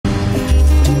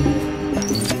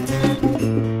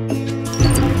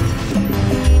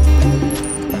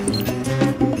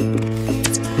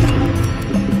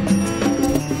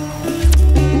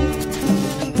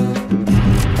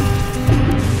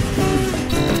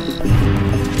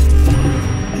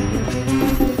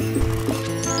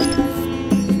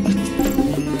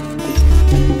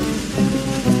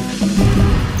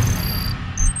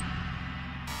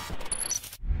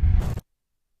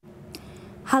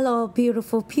Hello,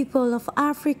 beautiful people of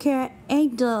Africa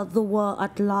and the world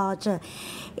at large.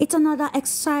 It's another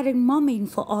exciting moment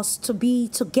for us to be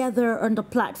together on the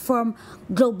platform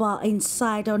Global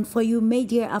Insight on For You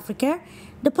Media Africa,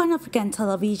 the Pan-African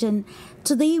television.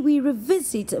 Today we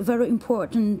revisit a very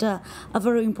important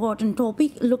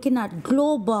topic, looking at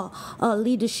global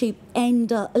leadership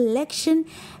and election,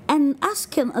 and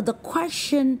asking the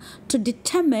question to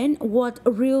determine what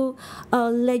real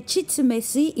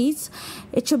legitimacy is.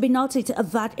 It should be noted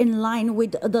that in line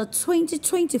with the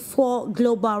 2024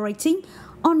 global rating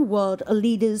on world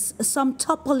leaders, some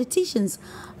top politicians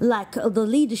like the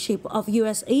leadership of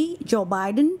USA, Joe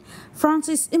Biden,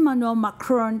 Francis Emmanuel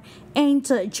Macron, and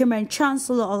German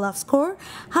Chancellor Olaf Scholz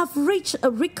have reached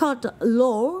a record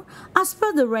low. As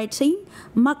per the rating,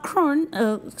 Macron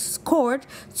scored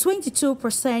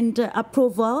 22%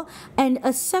 approval and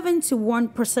a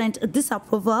 71%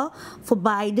 disapproval. For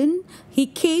Biden, he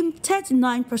came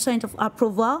 39% of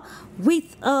approval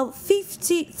with a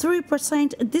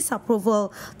 53%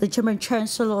 disapproval. The German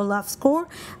Chancellor Olaf Scholz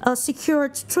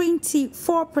secured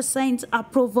 24%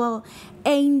 approval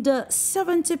and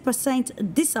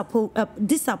 70%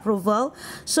 disapproval.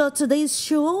 So today's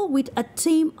show, with a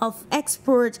team of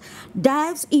experts,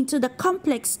 dives into the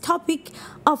complex topic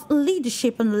of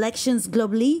leadership and elections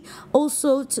globally.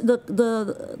 Also,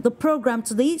 the program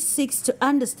today seeks to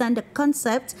understand the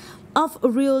concept of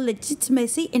real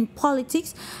legitimacy in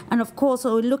politics, and of course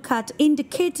we'll look at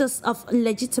indicators of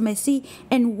legitimacy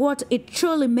and what it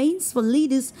truly means for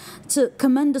leaders to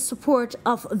command the support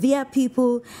of their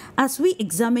people, as we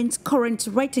examine current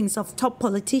ratings of top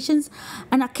politicians.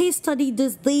 And a case study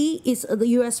this day is the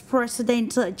US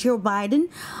President Joe Biden,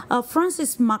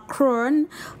 Francis Macron,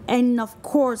 and of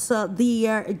course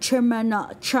the German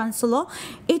Chancellor.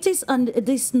 It is on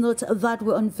this note that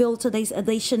we unveil today's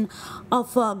edition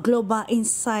of Global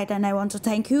Insight, and I want to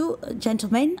thank you,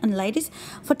 gentlemen and ladies,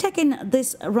 for taking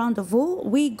this rendezvous.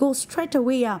 We go straight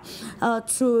away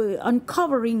to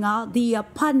uncovering the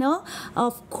panel,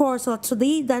 of course,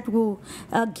 today, that will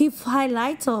give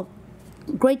highlights of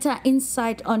greater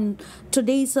insight on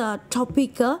today's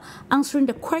topic, answering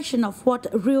the question of what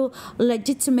real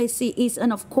legitimacy is,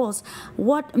 and of course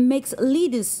what makes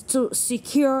leaders to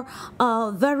secure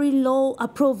a very low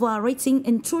approval rating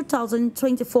in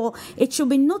 2024. It should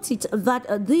be noted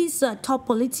that these top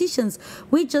politicians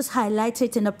we just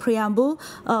highlighted in the preamble,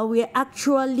 we are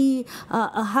actually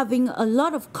having a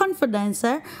lot of confidence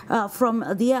from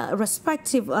their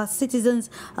respective citizens.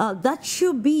 That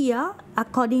should be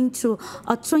according to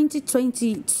a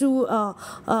 2022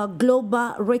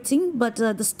 global rating, but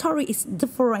the story is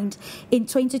different in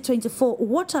 2024.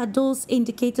 What are those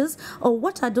indicators, or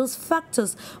what are those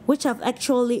factors which have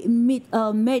actually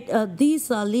made these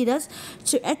leaders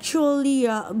to actually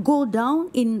go down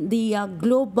in the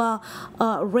global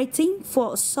rating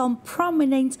for some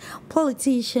prominent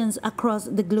politicians across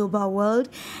the global world?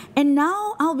 And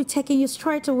now I'll be taking you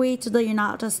straight away to the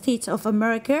United States of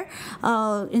America.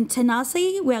 In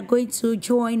Tennessee, we are going to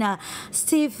join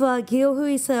Steve GILL, who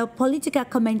is a political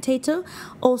commentator,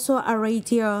 also a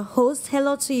radio host.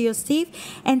 Hello to you, Steve,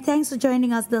 and thanks for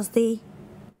joining us this day.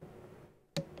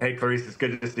 Hey, Clarice, it's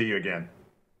good to see you again.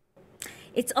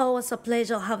 It's always a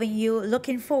pleasure having you.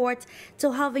 Looking forward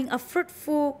to having a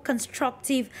fruitful,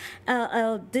 constructive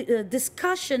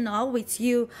discussion with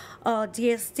you,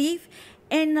 dear Steve.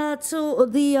 And to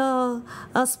the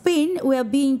Spain, we are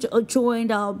being joined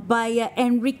by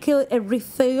ENRIQUE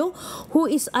REFOYO, who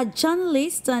is a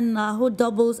journalist and who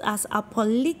doubles as a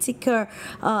political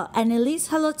analyst.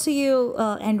 Hello to you,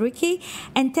 Enrique,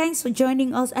 and thanks for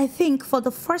joining us, I think, for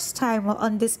the first time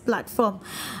on this platform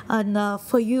on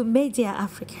For You Media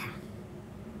Africa.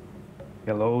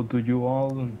 Hello to you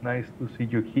all. Nice to see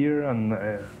you here, and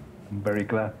I'm very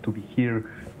glad to be here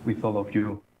with all of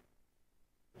you.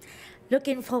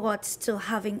 Looking forward to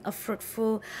having a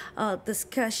fruitful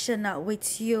discussion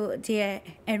with you, dear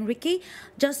Enrique.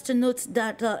 Just to note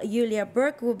that YULIA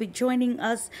BERG will be joining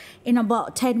us in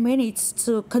about 10 minutes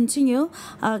to continue.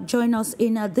 Join us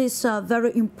in this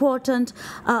very important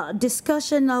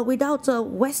discussion. Without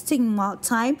wasting more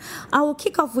time, I will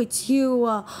kick off with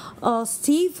you,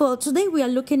 Steve. Today we are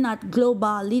looking at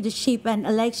global leadership and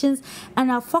elections,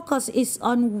 and our focus is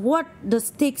on what the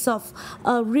stakes of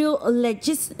real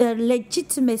legitimacy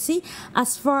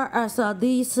as far as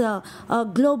this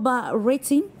global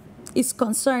rating is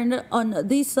concerned on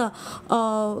these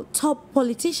top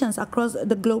politicians across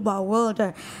the global world.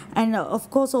 And of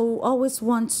course, I always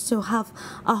want to have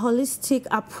a holistic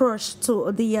approach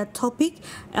to the topic.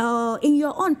 In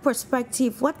your own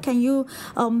perspective, what can you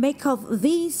make of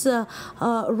these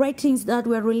ratings that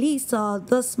were released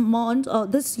this month,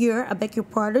 this year, I beg your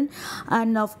pardon,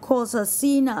 and of course,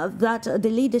 seeing that the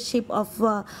leadership of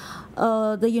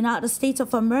the United States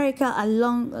of America,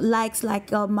 along likes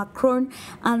like Macron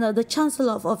and the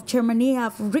Chancellor of Germany,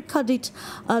 have recorded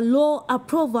low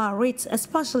approval rates,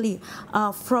 especially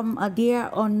from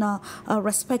their own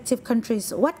respective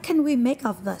countries. What can we make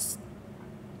of this?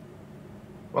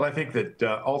 Well, I think that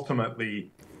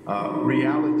ultimately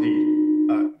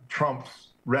reality trumps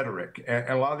rhetoric. And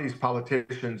a lot of these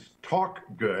politicians talk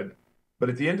good, but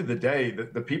at the end of the day,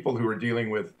 the people who are dealing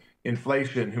with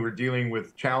inflation, who are dealing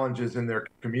with challenges in their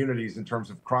communities in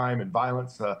terms of crime and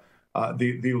violence,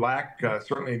 the lack,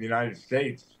 certainly in the United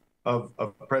States, of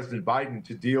President Biden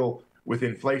to deal with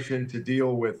inflation, to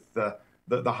deal with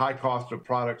the high cost of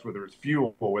products, whether it's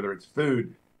fuel, whether it's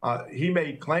food. He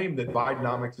may claim that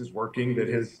Bidenomics is working, that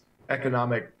his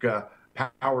economic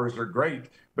powers are great,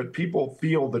 but people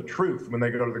feel the truth when they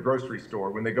go to the grocery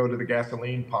store, when they go to the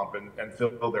gasoline pump and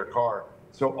fill their car.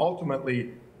 So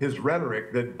ultimately, his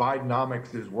rhetoric that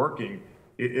Bidenomics is working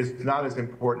is not as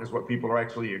important as what people are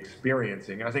actually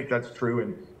experiencing. And I think that's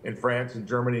true in France and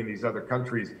Germany and these other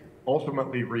countries.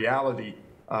 Ultimately, reality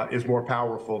is more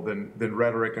powerful than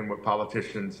rhetoric and what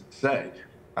politicians say.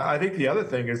 I think the other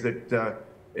thing is that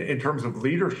in terms of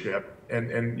leadership,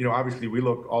 and you know, obviously we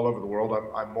look all over the world.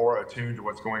 I'm more attuned to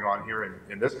what's going on here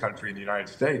in this country, in the United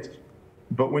States.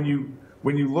 But when you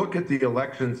look at the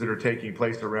elections that are taking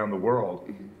place around the world,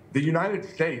 the United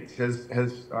States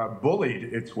has bullied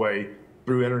its way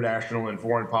through international and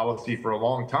foreign policy for a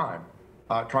long time,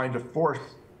 trying to force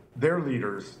their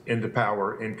leaders into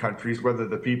power in countries, whether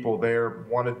the people there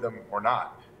wanted them or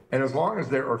not. And as long as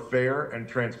there are fair and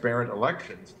transparent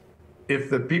elections, if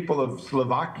the people of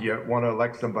Slovakia want to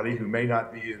elect somebody who may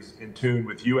not be as in tune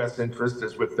with U.S. interests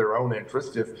as with their own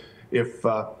interests, if you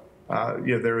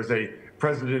know, there is a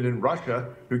president in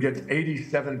Russia who gets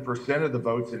 87% of the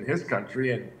votes in his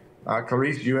country, and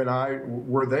Clarice, you and I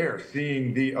were there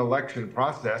seeing the election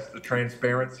process, the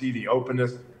transparency, the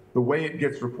openness. The way it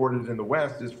gets reported in the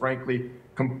West is frankly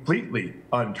completely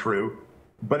untrue.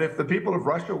 But if the people of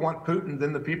Russia want Putin,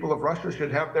 then the people of Russia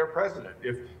should have their president.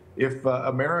 If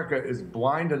America is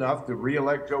blind enough to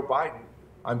re-elect Joe Biden,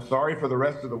 I'm sorry for the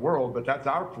rest of the world, but that's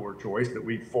our poor choice that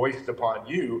we foist upon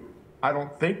you. I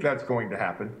don't think that's going to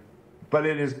happen. But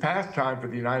it is past time for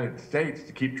the United States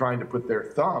to keep trying to put their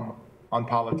thumb on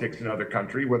politics in other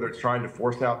countries, whether it's trying to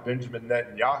force out Benjamin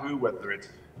Netanyahu, whether it's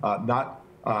not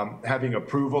having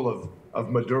approval of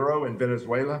Maduro in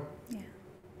Venezuela. Yeah.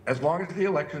 As long as the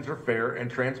elections are fair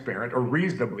and transparent, or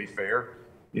reasonably fair,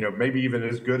 you know, maybe even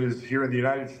as good as here in the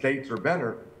United States or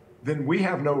better, then we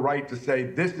have no right to say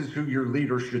this is who your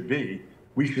leader should be.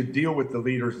 We should deal with the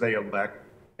leaders they elect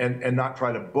and not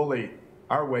try to bully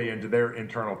our way into their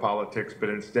internal politics, but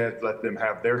instead let them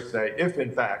have their say if,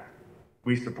 in fact,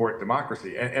 we support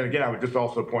democracy. And again, I would just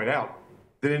also point out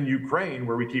that in Ukraine,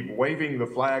 where we keep waving the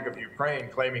flag of Ukraine,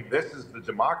 claiming this is the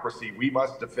democracy we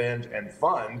must defend and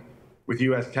fund with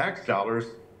U.S. tax dollars,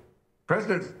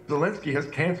 President Zelensky has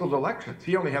canceled elections.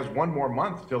 He only has one more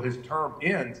month till his term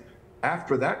ends.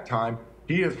 After that time,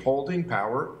 he is holding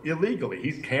power illegally.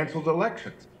 He's canceled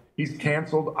elections. He's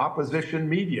canceled opposition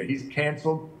media. He's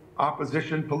canceled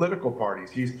opposition political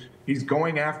parties. He's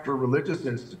going after religious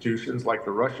institutions like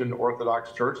the Russian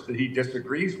Orthodox Church that he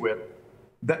disagrees with.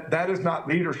 That is not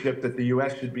leadership that the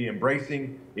U.S. should be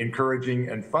embracing, encouraging,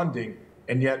 and funding.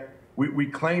 And yet we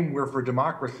claim we're for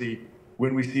democracy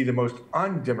when we see the most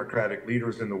undemocratic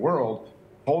leaders in the world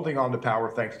holding on to power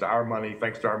thanks to our money,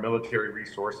 thanks to our military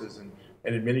resources, and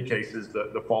in many cases,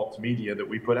 the false media that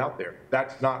we put out there.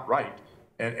 That's not right.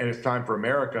 And it's time for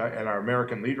America and our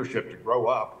American leadership to grow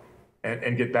up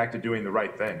and get back to doing the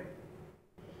right thing.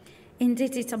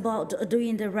 Indeed, it's about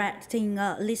doing the right thing.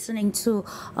 Listening to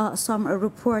some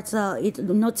reports, it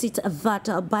noted that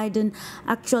Biden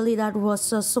actually that was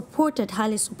supported,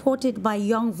 highly supported by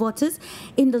young voters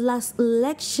in the last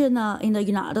election in the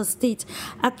United States.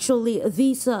 Actually,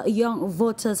 these young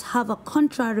voters have a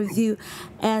contrary view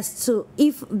as to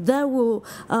if they will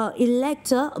elect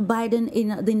Biden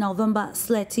in the November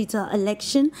slated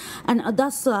election, and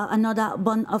that's another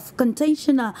bone of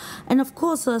contention. And of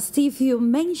course, Steve, you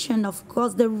mentioned of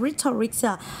course, the rhetorics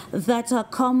that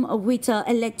come with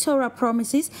electoral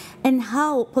promises, and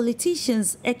how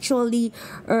politicians actually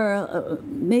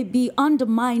maybe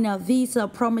undermine these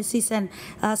promises and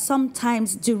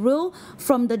sometimes derail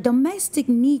from the domestic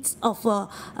needs of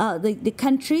the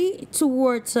country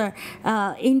towards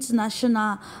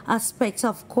international aspects,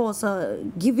 of course,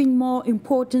 giving more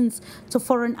importance to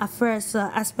foreign affairs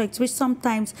aspects, which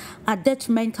sometimes are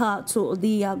detrimental to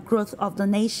the growth of the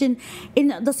nation.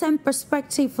 In the same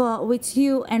perspective with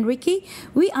you, Enrique,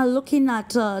 we are looking at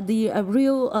the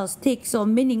real stakes or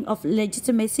meaning of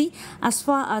legitimacy as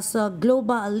far as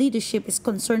global leadership is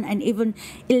concerned, and even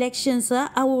elections.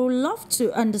 I would love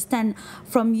to understand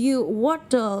from you what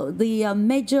the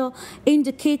major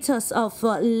indicators of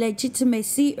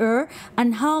legitimacy are,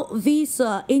 and how these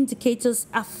indicators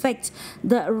affect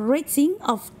the rating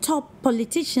of top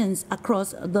politicians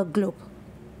across the globe.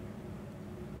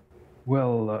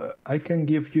 Well, I can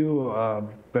give you a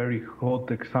very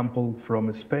hot example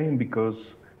from Spain, because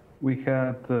we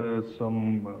had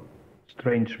some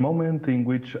strange moment in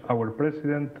which our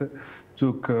president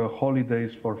took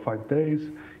holidays for 5 days.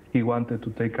 He wanted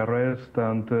to take a rest,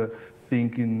 and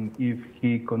thinking if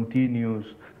he continues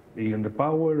in the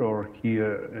power or he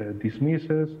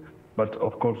dismisses. But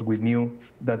of course, we knew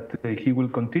that he will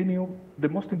continue. The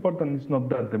most important is not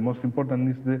that. The most important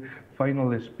is the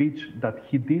final speech that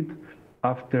he did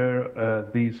after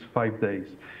these 5 days.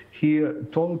 He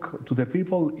talked to the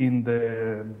people in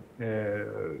the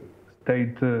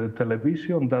state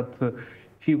television that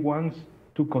he wants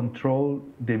to control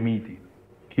the media.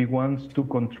 He wants to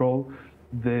control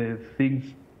the things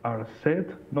are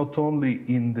said, not only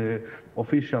in the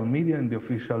official media, in the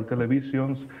official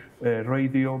televisions,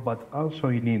 radio, but also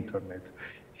in internet.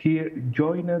 He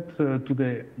joined to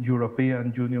the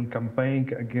European Union campaign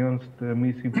against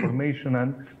misinformation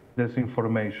and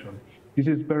disinformation. This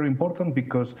is very important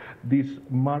because this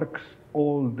marks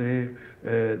all the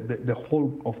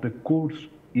whole of the course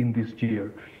in this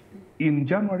year. In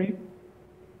January,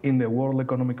 in the World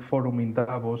Economic Forum in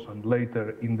Davos, and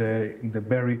later in the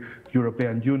BERI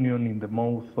European Union, in the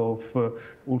mouth of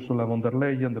Ursula von der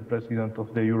Leyen, the President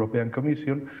of the European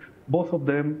Commission, both of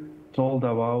them told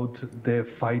about the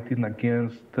fighting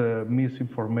against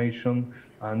misinformation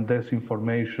and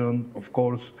disinformation, of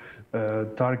course,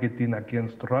 targeting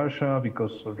against Russia,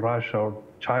 because Russia or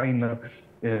China,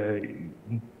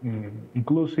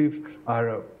 inclusive,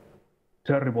 are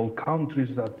terrible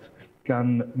countries that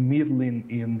can meddling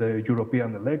in the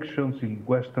European elections, in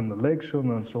Western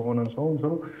elections, and so on and so on.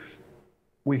 So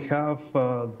we have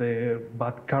the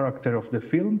bad character of the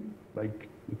film, like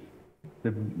if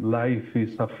the life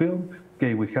is a film.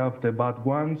 Okay, we have the bad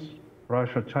ones,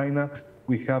 Russia, China.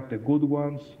 We have the good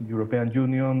ones, European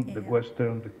Union, the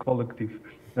Western, the collective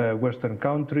Western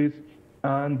countries,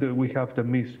 and we have the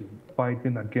missing,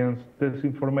 fighting against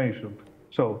disinformation.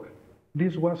 So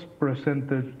this was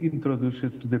presented,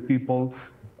 introduced to the people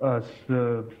as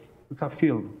a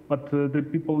film, but the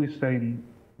people is saying,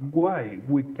 why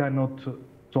we cannot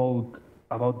talk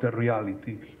about the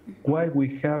reality? Why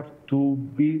we have to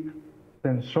be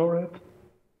censored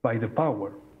by the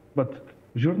power? But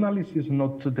journalism is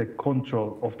not the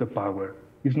control of the power.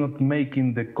 It's not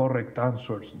making the correct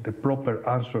answers, the proper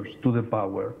answers to the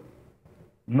power.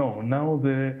 No, now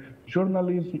the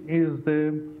journalism is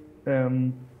the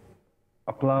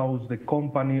applause, the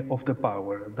company of the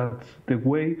power. That's the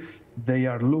way they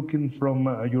are looking from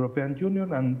European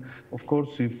Union. And of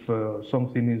course, if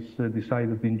something is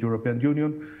decided in European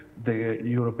Union, the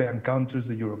European countries,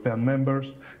 the European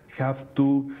members have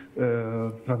to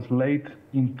translate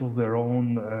into their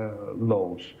own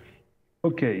laws.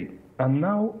 Okay, and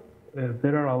now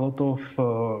there are a lot of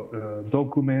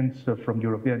documents from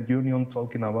European Union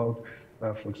talking about,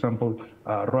 for example,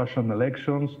 Russian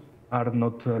elections are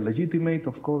not legitimate.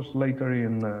 Of course, later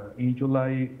in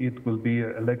July, it will be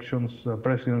elections,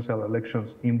 presidential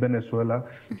elections in Venezuela,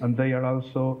 and they are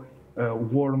also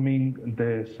warming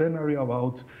the scenario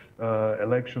about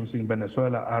elections in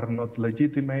Venezuela are not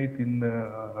legitimate, in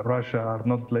Russia are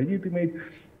not legitimate.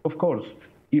 Of course,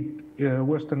 if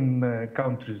Western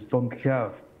countries don't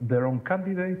have their own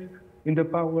candidate in the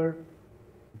power,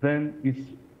 then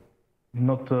it's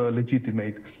not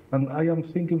legitimate. And I am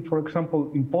thinking, for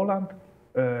example, in Poland,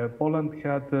 Poland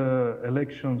had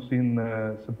elections in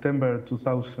September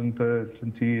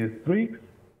 2023,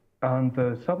 and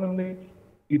suddenly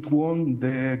it won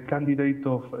the candidate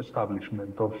of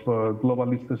establishment, of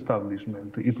globalist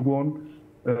establishment. It won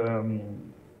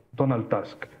Donald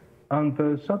Tusk. And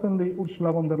suddenly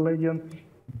Ursula von der Leyen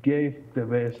gave the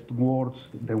best words,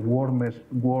 the warmest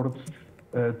words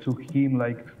to him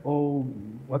like, oh,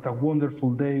 what a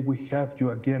wonderful day, we have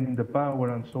you again in the power,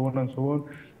 and so on and so on.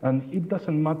 And it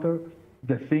doesn't matter,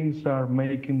 the things are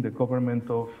making the government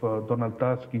of Donald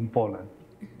Tusk in Poland.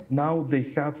 Now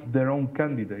they have their own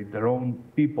candidate, their own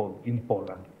people in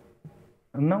Poland.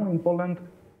 And now in Poland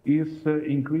is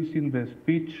increasing the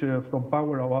speech from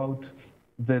power about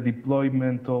the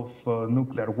deployment of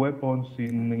nuclear weapons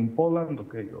in Poland.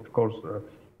 Okay, of course,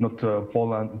 not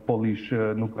Polish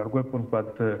nuclear weapons,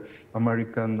 but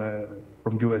American,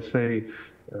 from USA,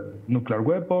 nuclear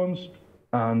weapons,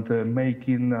 and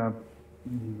making a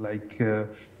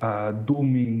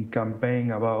dooming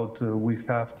campaign about we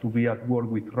have to be at war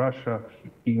with Russia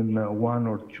in 1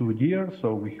 or 2 years,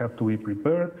 so we have to be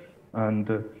prepared. And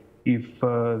if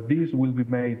this will be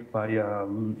made by a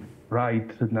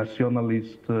right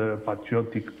nationalist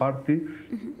patriotic party,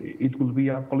 it will be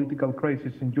a political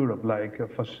crisis in Europe, like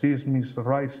fascism is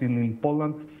rising in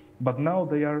Poland, but now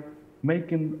they are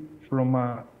making from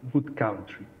a good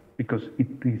country, because it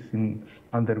is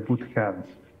under good hands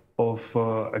of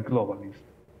a globalist.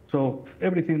 So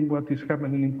everything what is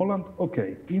happening in Poland,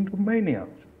 okay. In Romania,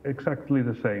 exactly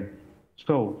the same.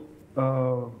 So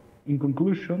in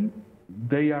conclusion,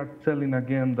 they are telling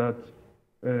again that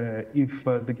if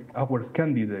our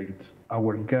candidate,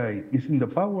 our guy, is in the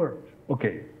power,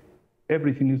 okay,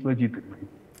 everything is legitimate.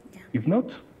 Yeah. If not,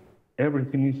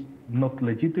 everything is not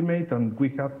legitimate, and we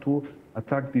have to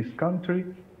attack this country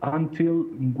until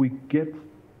we get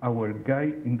our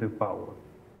guy in the power.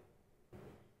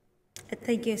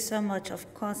 Thank you so much,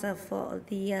 of course, for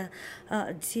the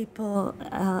deeper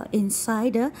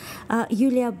insider.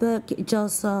 Yulia Berg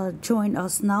just joined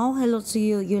us now. Hello to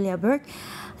you, Yulia Berg.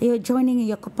 You're joining in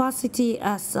your capacity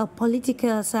as a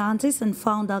political scientist and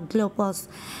founder of GLOBUS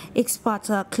Expert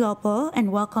Club,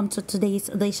 and welcome to today's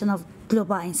edition of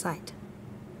Global Insight.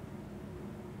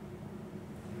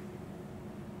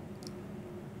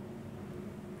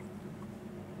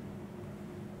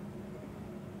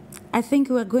 I think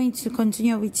we're going to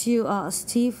continue with you,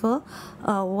 Steve,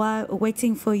 while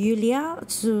waiting for Yulia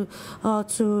to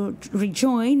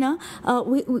rejoin.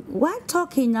 While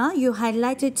talking, you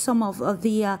highlighted some of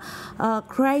the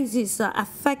crises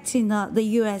affecting the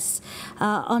U.S.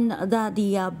 under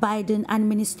the Biden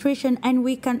administration, and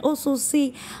we can also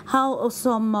see how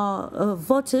some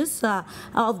voters are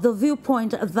of the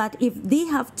viewpoint that if they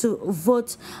have to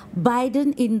vote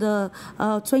Biden in the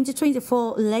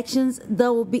 2024 elections,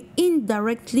 there will be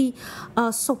indirectly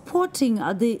supporting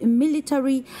the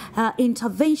military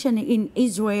intervention in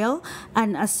Israel,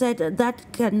 and said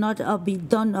that cannot be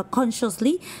done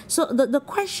consciously. So the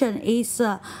question is,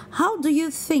 how do you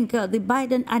think the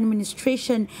Biden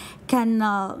administration can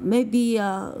maybe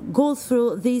go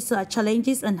through these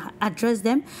challenges and address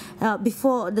them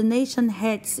before the nation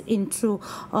heads into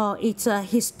its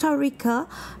historic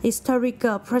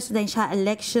presidential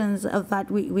elections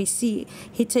that we see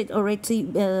heated already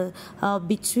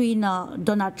between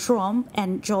Donald Trump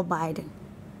and Joe Biden?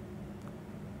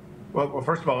 Well,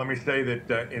 first of all, let me say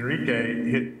that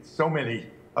Enrique hit so many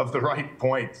of the right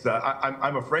points.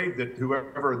 I'm afraid that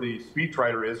whoever the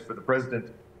speechwriter is for the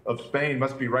president of Spain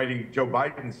must be writing Joe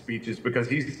Biden's speeches, because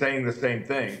he's saying the same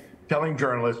thing, telling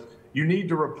journalists, you need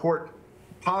to report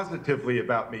positively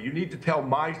about me. You need to tell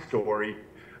my story.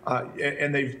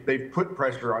 And they've put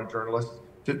pressure on journalists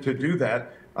to do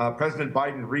that. President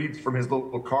Biden reads from his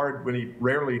little card when he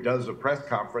rarely does a press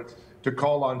conference to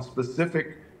call on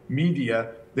specific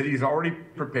media that he's already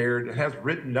prepared and has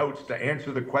written notes to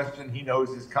answer the question he knows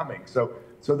is coming. So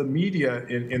the media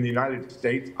in the United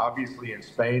States, obviously in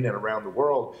Spain and around the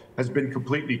world, has been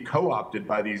completely co-opted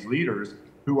by these leaders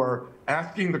who are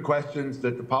asking the questions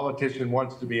that the politician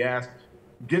wants to be asked,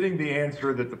 getting the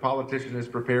answer that the politician is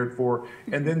prepared for,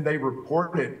 and then they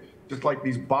report it just like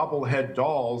these bobblehead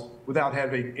dolls without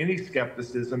having any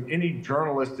skepticism, any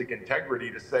journalistic integrity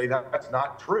to say that that's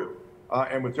not true.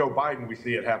 And with Joe Biden, we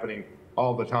see it happening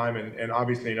all the time, and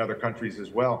obviously in other countries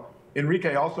as well.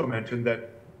 Enrique also mentioned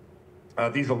that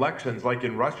these elections, like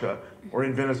in Russia or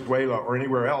in Venezuela or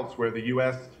anywhere else where the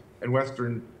U.S. and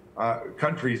Western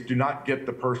countries do not get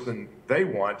the person they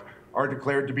want, are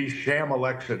declared to be sham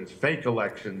elections, fake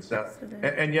elections.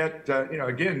 And yet,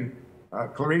 again,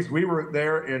 Clarice, we were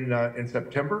there in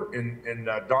September in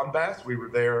Donbass. We were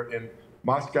there in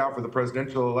Moscow for the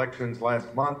presidential elections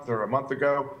last month or a month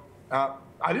ago.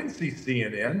 I didn't see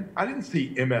CNN. I didn't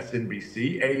see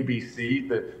MSNBC, ABC,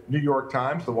 the New York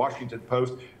Times, the Washington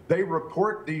Post. They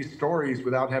report these stories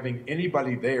without having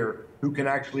anybody there who can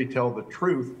actually tell the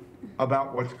truth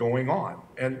about what's going on.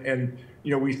 And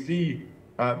we see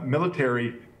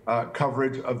military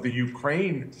coverage of the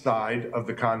Ukraine side of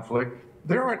the conflict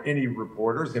there aren't any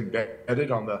reporters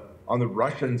embedded on the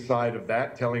Russian side of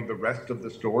that telling the rest of the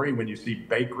story. When you see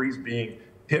bakeries being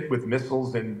hit with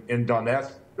missiles in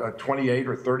Donetsk, 28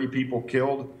 or 30 people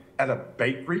killed at a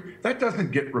bakery, that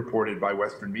doesn't get reported by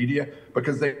Western media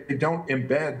because they don't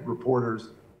embed reporters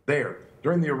there.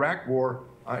 During the Iraq War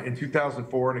in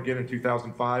 2004 and again in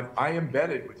 2005, I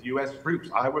embedded with U.S. troops.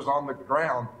 I was on the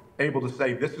ground able to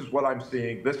say, this is what I'm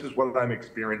seeing, this is what I'm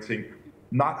experiencing,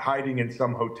 not hiding in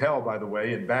some hotel, by the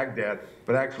way, in Baghdad,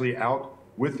 but actually out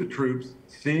with the troops,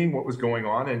 seeing what was going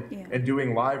on and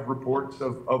doing live reports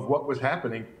of what was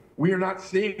happening. We are not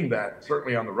seeing that,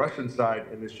 certainly on the Russian side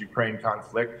in this Ukraine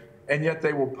conflict, and yet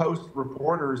they will post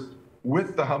reporters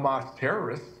with the Hamas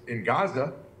terrorists in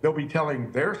Gaza. They'll be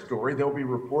telling their story. They'll be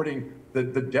reporting the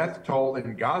death toll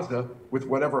in Gaza with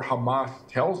whatever Hamas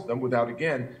tells them without,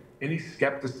 again, any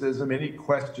skepticism, any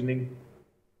questioning.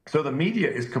 So the media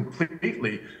is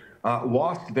completely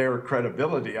lost their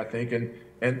credibility, I think,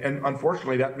 and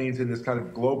unfortunately that means in this kind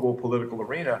of global political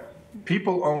arena,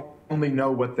 people only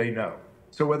know what they know.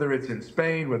 So whether it's in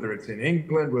Spain, whether it's in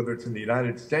England, whether it's in the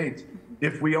United States,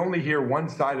 if we only hear one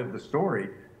side of the story,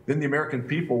 then the American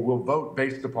people will vote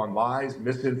based upon lies,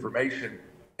 misinformation,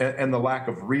 and the lack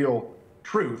of real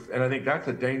truth. And I think that's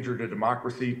a danger to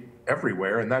democracy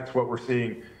everywhere, and that's what we're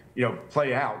seeing,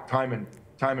 play out time and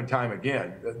time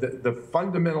again. The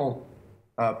fundamental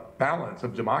balance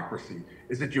of democracy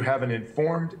is that you have an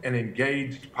informed and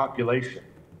engaged population.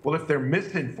 Well, if they're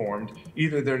misinformed,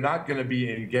 either they're not going to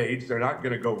be engaged, they're not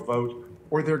going to go vote,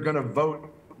 or they're going to vote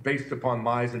based upon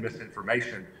lies and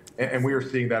misinformation. And we are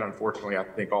seeing that, unfortunately, I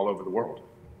think, all over the world.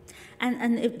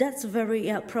 And if that's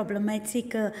very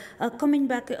problematic. Coming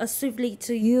back swiftly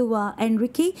to you,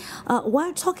 Enrique,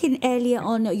 while talking earlier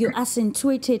on, you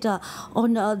accentuated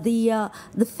on the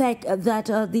fact that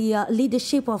the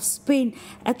leadership of Spain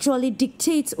actually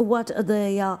dictates what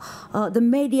the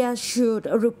media should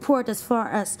report as far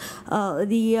as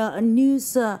the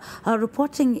news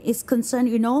reporting is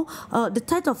concerned. The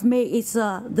 3rd of May is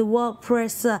the World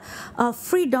Press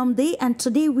Freedom Day, and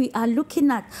today we are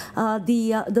looking at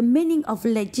the meaning of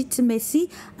legitimacy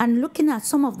and looking at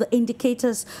some of the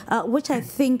indicators which I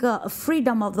think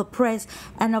freedom of the press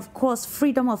and of course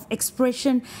freedom of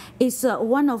expression is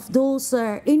one of those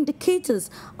indicators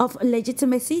of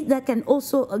legitimacy that can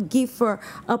also give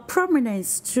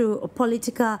prominence to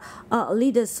political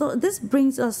leaders. So this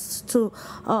brings us to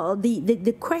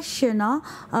the question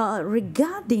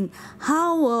regarding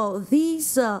how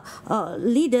these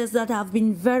leaders that have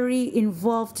been very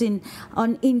involved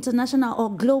on international or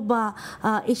global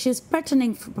issues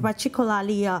pertaining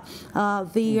particularly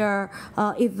the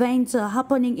events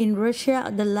happening in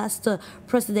Russia, the last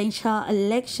presidential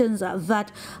elections,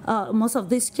 that most of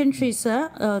these countries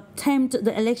termed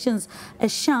the elections a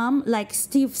sham, like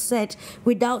Steve said,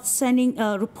 without sending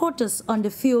reporters on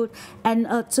the field. And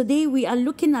today we are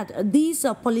looking at these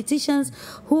politicians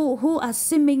who are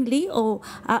seemingly, or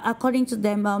according to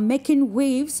them, making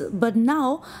waves, but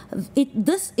now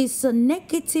this is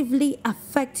negatively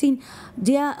affecting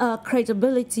their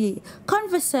credibility,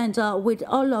 conversant with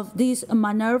all of these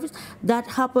maneuvers that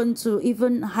happen to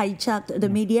even hijack the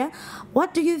media.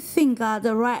 What do you think are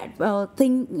the right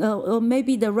thing, or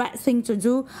maybe the right thing to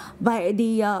do by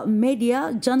the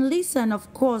media, journalists, and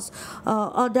of course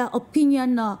other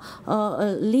opinion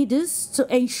leaders to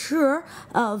ensure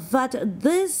that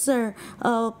this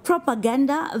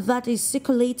propaganda that is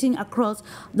circulating across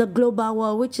the global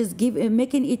world, which is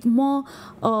making it more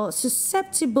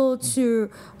susceptible to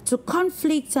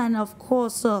conflict and of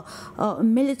course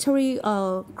military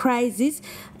crisis,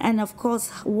 and of course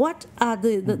what are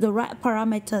the right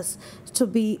parameters to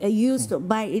be used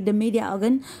by the media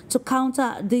organ to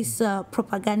counter this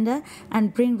propaganda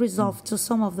and bring resolve to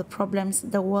some of the problems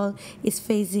the world is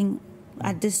facing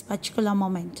at this particular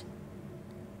moment?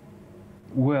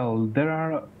 Well, there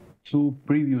are two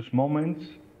previous moments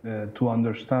to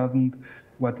understand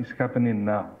what is happening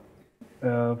now.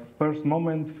 First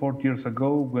moment, 4 years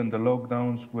ago, when the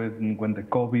lockdowns, when the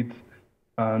COVID,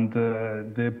 and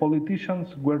the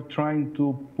politicians were trying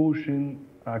to push in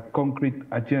a concrete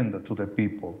agenda to the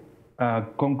people, a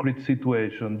concrete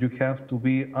situation. You have to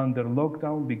be under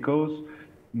lockdown because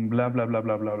blah, blah, blah,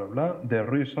 blah, blah, blah, blah, the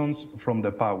reasons from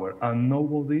the power. And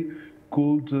nobody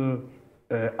could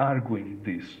argue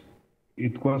this.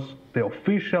 It was the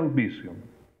official vision,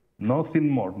 nothing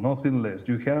more, nothing less.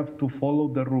 You have to follow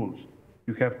the rules.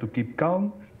 You have to keep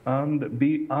calm and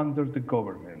be under the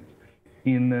government.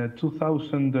 In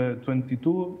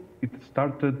 2022, it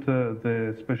started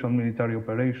the special military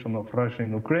operation of Russia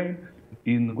in Ukraine,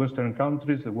 in Western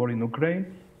countries, the war in Ukraine,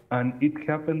 and it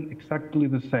happened exactly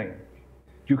the same.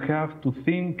 you have to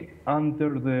think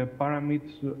under the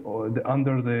pyramids or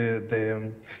under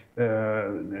the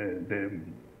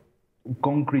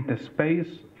concrete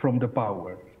space from the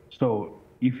power. So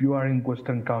if you are in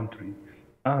Western country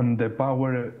and the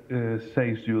power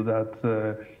says you that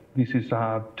this is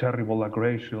a terrible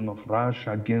aggression of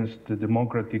Russia against the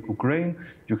democratic Ukraine,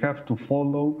 you have to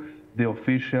follow the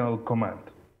official command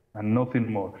and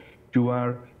nothing more. You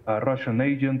are a Russian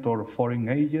agent or a foreign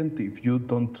agent if you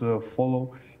don't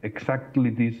follow exactly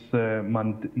this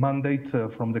mandate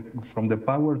from the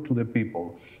power to the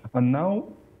people. And now,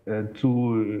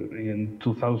 in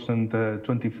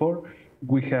 2024,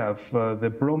 we have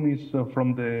the promise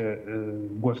from the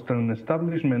Western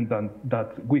establishment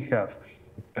that we have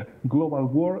a global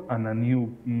war and a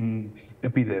new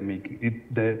epidemic,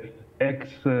 the X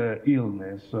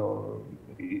illness. So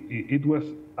it was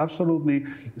absolutely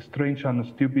strange and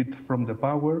stupid from the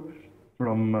power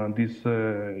from this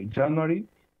January.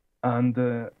 And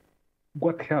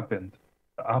what happened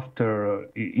after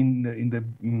in the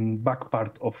back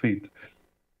part of it?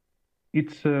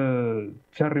 It's a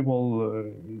terrible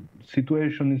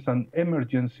situation. It's an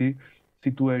emergency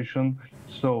situation.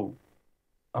 So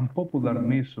unpopular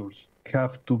measures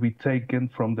have to be taken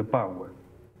from the power.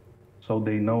 So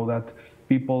they know that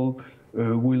people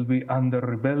will be under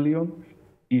rebellion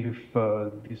if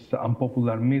these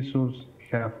unpopular measures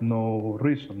have no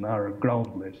reason, are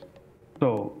groundless.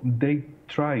 So they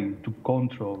try to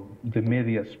control the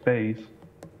media space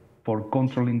for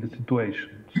controlling the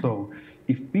situation. So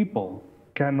if people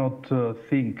cannot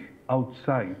think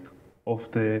outside of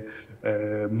the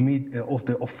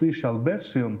official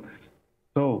version,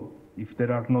 so if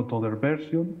there are not other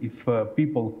versions, if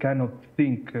people cannot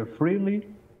think freely,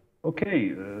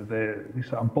 okay,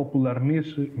 these unpopular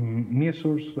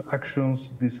measures, actions,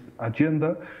 this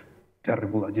agenda,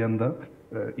 terrible agenda,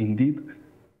 indeed,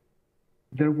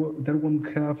 there won't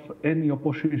have any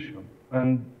opposition.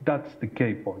 And that's the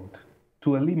key point,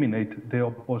 to eliminate the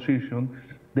opposition,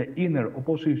 the inner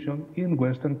opposition in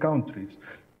Western countries.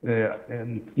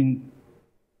 And in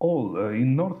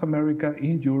North America,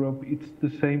 in Europe, it's the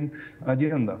same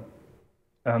agenda.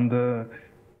 And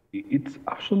it's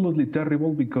absolutely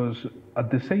terrible because at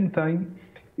the same time,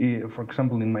 for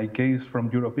example, in my case from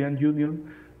European Union,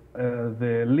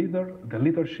 the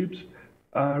leaderships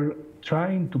are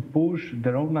trying to push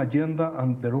their own agenda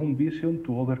and their own vision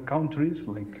to other countries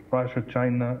like Russia,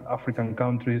 China, African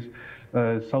countries,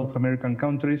 South American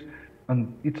countries.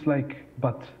 And it's like,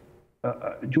 but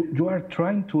you are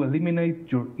trying to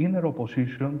eliminate your inner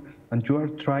opposition and you are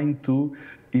trying to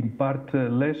impart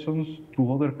lessons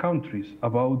to other countries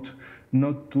about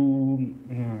not to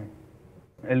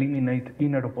eliminate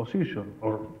inner opposition,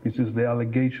 or this is the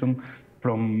allegation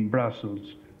from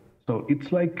Brussels. So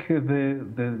it's like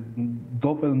the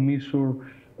double measure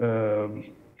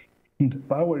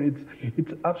power.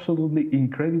 It's absolutely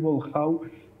incredible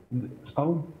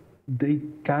how they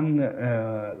can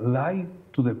lie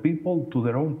to the people, to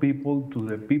their own people, to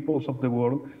the peoples of the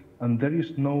world, and there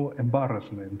is no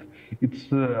embarrassment.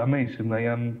 It's amazing. I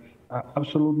am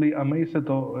absolutely amazed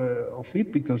of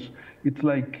it because it's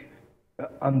like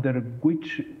under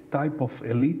which type of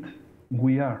elite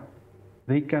we are.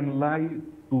 They can lie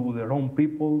to their own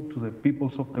people, to the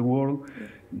peoples of the world.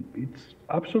 It's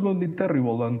absolutely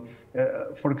terrible. And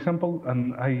for example,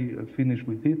 and I finish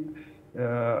with it,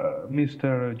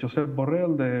 Mr. Josep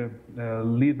Borrell, the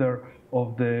leader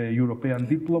of the European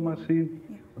diplomacy,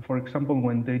 for example,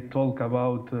 when they talk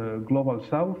about Global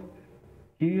South,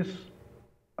 he is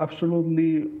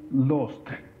absolutely lost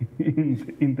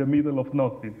in the middle of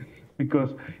nothing, because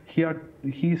he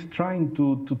is trying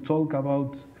to talk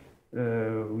about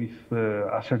with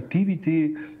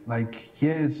assertivity, like,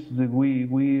 yes,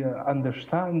 we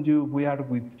understand you, we are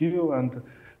with you,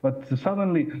 but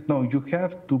suddenly, no, you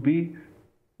have to be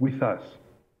with us.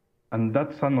 And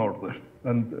that's an order.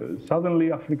 And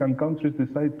suddenly African countries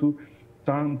decide to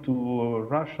turn to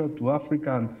Russia, to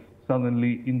Africa, and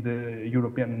suddenly in the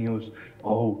European news,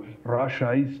 oh,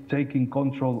 Russia is taking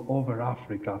control over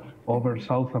Africa, over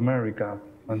South America,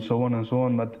 and so on and so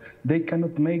on. But they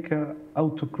cannot make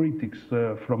autocritics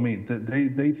from it.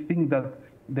 They think that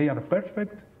they are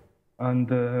perfect, and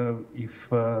if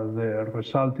the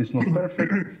result is not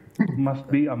perfect, it must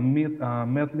be a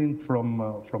meddling from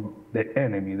the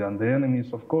enemy. And the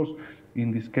enemies, of course,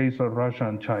 in this case, are Russia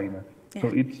and China. So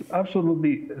it's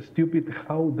absolutely stupid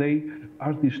how they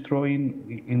are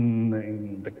destroying,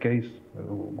 in the case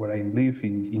where I live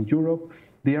in Europe,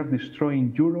 they are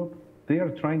destroying Europe. They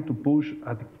are trying to push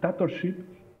a dictatorship,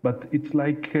 but it's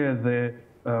like the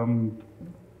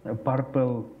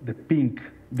pink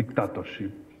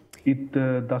dictatorship. It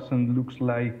doesn't look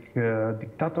like a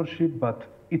dictatorship, but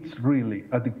it's really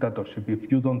a dictatorship.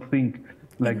 If you don't think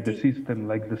like the system,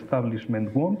 like the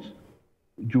establishment wants,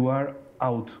 you are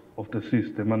out of the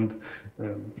system. And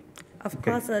of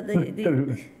course,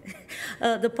 the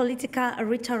political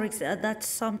rhetorics that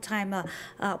sometimes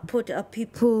put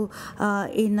people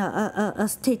in a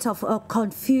state of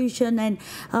confusion. And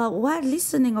while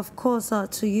listening, of course,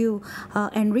 to you,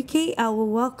 Enrique, I will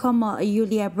welcome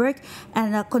Yulia BERG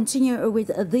and continue with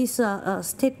this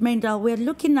statement. We're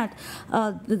looking at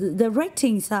the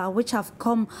ratings which have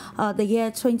come the year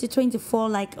 2024,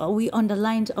 like we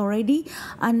underlined already.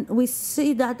 And we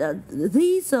see that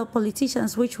these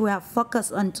politicians which we have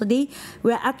focused on today,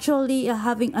 we're actually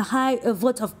having a high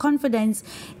vote of confidence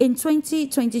in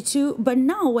 2022. But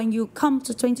now when you come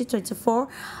to 2024,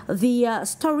 the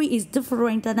story is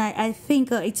different. And I think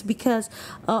it's because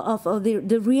of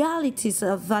the realities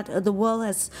that the world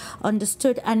has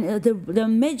understood, and the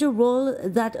major role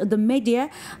that the media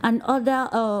and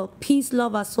other peace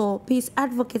lovers or peace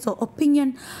advocates or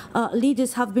opinion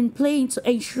leaders have been playing to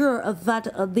ensure that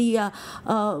the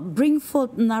bring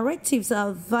forth narratives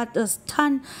that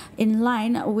stand in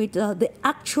line with the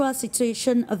actual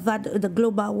situation that the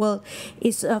global world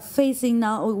is facing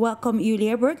now. We welcome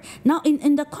Yulia BERG. Now,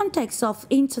 in the context of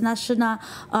international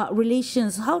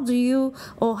relations, how do you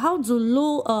or how do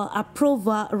low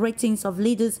approval ratings of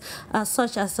leaders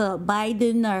such as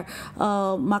Biden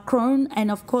or Macron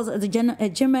and of course the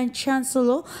German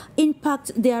Chancellor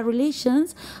impact their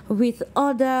relations with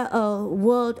other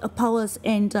world powers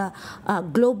and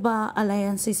global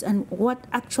alliances, and what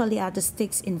actually are the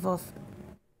stakes involved?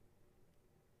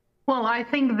 Well, I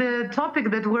think the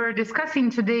topic that we're discussing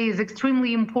today is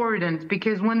extremely important,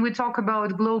 because when we talk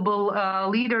about global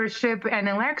leadership and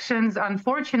elections,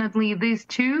 unfortunately, these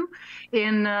two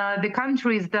in the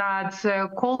countries that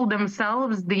call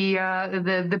themselves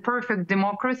the perfect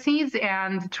democracies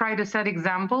and try to set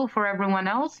example for everyone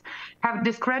else have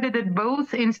discredited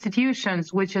both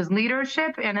institutions, which is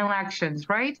leadership and elections,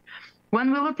 right?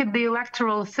 When we look at the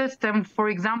electoral system, for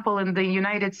example, in the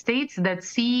United States, that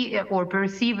see or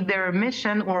perceive their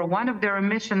mission or one of their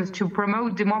missions to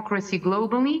promote democracy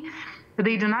globally,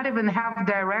 they do not even have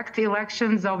direct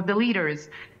elections of the leaders.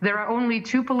 There are only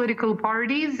two political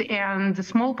parties, and the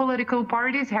small political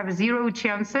parties have zero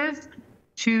chances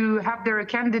to have their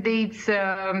candidates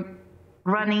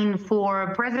running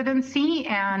for presidency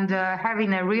and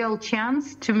having a real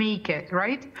chance to make it,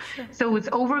 right? Sure. So it's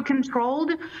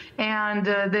over-controlled, and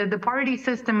the party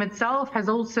system itself has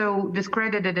also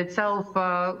discredited itself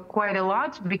quite a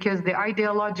lot, because the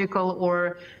ideological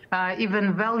or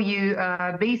even value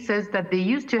basis that they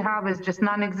used to have is just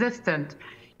non-existent.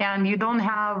 And you don't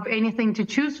have anything to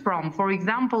choose from. For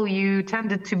example, you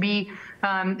tended to be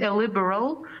a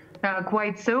liberal,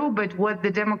 quite so, but what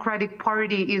the Democratic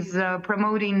Party is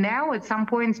promoting now at some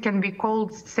points can be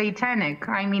called satanic.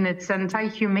 I mean, it's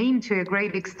anti-humane to a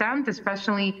great extent,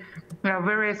 especially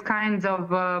various kinds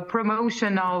of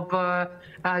promotion of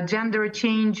gender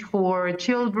change for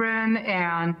children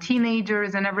and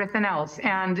teenagers and everything else.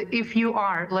 And if you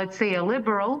are, let's say, a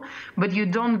liberal, but you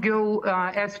don't go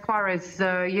as far as,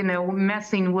 you know,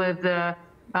 messing with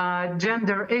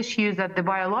gender issues at the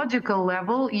biological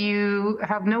level, you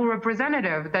have no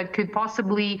representative that could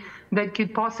possibly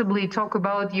talk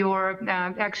about your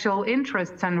actual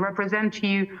interests and represent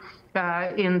you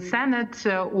in Senate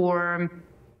or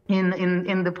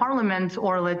in the parliament,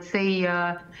 or let's say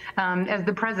as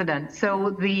the president. So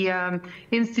the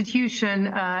institution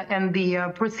and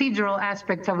the procedural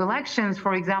aspects of elections,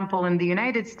 for example, in the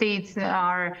United States,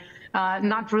 are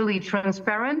not really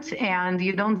transparent, and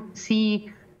you don't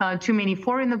see too many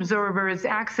foreign observers.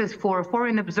 Access for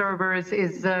foreign observers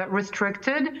is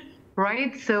restricted,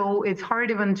 right? So it's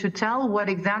hard even to tell what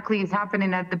exactly is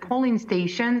happening at the polling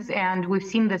stations. And we've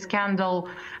seen the scandal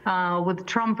with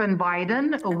Trump and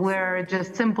Biden, where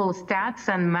just simple stats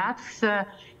and maths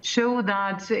show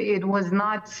that it was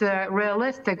not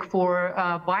realistic for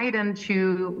Biden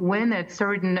to win at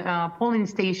certain polling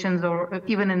stations or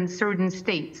even in certain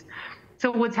states.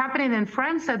 So what's happening in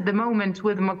France at the moment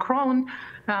with Macron,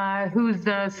 whose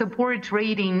support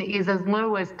rating is as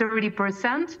low as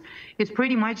 30%, is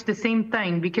pretty much the same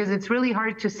thing, because it's really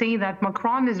hard to say that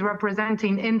Macron is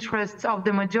representing interests of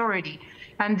the majority.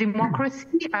 And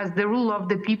democracy, as the rule of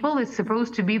the people, is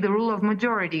supposed to be the rule of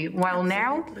majority, while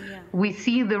now we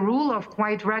see the rule of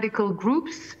quite radical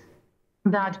groups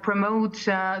that promote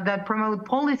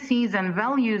policies and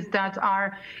values that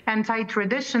are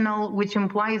anti-traditional, which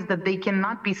implies that they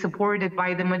cannot be supported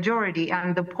by the majority.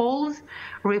 And the polls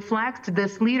reflect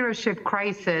this leadership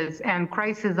crisis and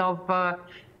crisis of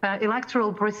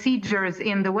electoral procedures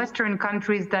in the Western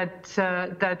countries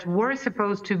that were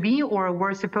supposed to be or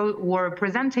were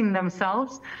presenting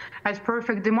themselves as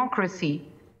perfect democracy.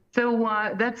 So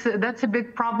that's a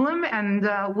big problem. And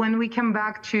when we come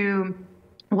back to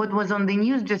what was on the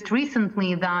news just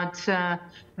recently, that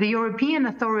the European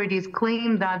authorities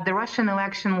claim that the Russian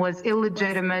election was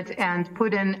illegitimate and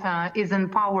Putin is in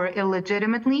power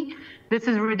illegitimately. This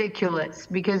is ridiculous,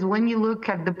 because when you look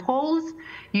at the polls,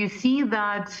 you see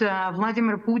that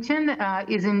Vladimir Putin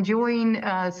is enjoying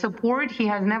support he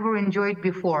has never enjoyed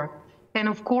before. And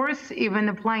of course, even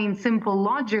applying simple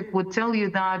logic would tell you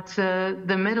that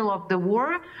the middle of the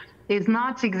war is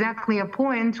not exactly a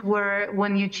point where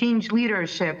when you change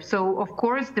leadership. So of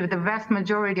course, the vast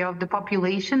majority of the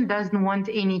population doesn't want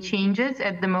any changes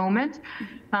at the moment.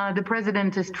 The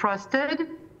president is trusted,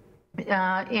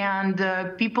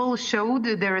 and people showed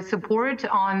their support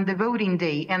on the voting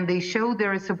day, and they showed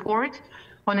their support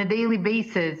on a daily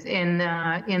basis in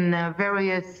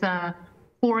various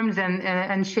forms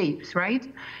and shapes,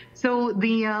 right? So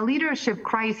the leadership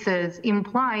crisis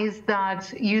implies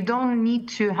that you don't need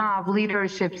to have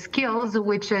leadership skills,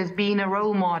 which is being a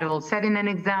role model, setting an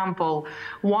example,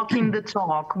 walking the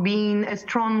talk, being a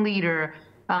strong leader,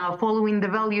 following the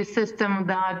value system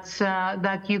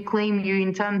that you claim you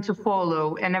intend to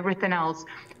follow, and everything else.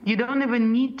 You don't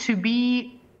even need to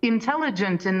be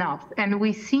intelligent enough. And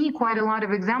we see quite a lot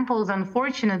of examples,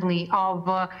 unfortunately, of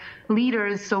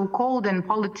leaders, so-called, and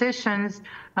politicians,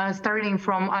 starting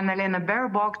from Annalena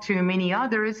Baerbock to many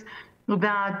others,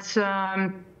 that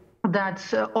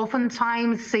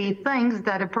oftentimes say things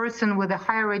that a person with a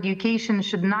higher education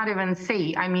should not even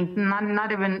say. I mean,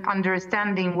 not even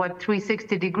understanding what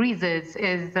 360 degrees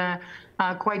is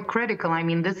quite critical. I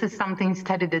mean, this is something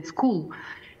studied at school.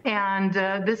 And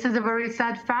this is a very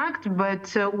sad fact,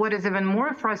 but what is even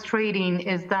more frustrating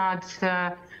is that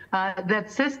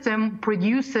that system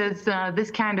produces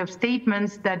this kind of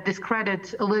statements that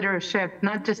discredit leadership,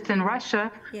 not just in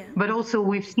Russia, but also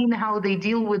we've seen how they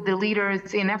deal with the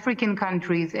leaders in African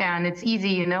countries. And it's easy,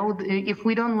 you know, if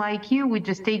we don't like you, we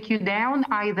just take you down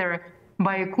either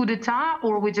by a coup d'etat,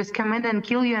 or we just come in and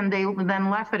kill you, and they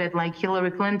then laugh at it like Hillary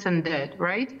Clinton did,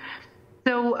 right?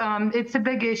 So it's a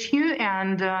big issue,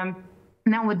 and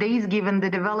nowadays, given the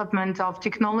development of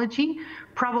technology,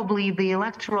 probably the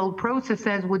electoral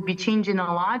processes would be changing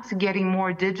a lot, getting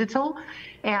more digital,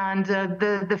 and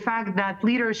the fact that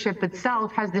leadership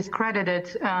itself has discredited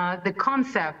the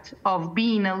concept of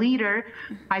being a leader,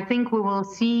 I think we will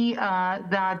see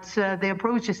that the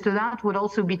approaches to that would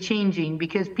also be changing,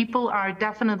 because people are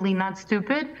definitely not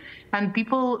stupid. And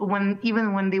people,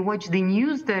 even when they watch the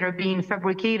news that are being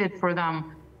fabricated for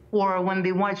them, or when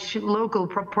they watch local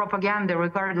propaganda,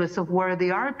 regardless of where they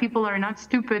are, people are not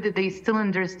stupid. They still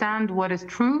understand what is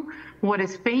true, what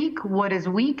is fake, what is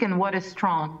weak, and what is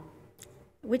strong.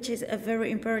 Which is a very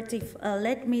imperative.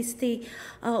 Let me stay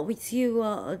with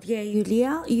you, dear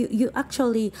Yulia. You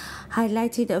actually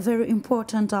highlighted a very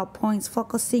important points,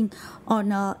 focusing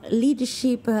on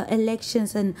leadership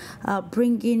elections and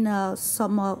bringing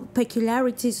some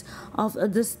peculiarities of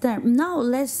this term. Now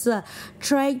let's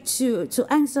try to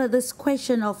answer this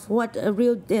question of what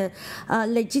real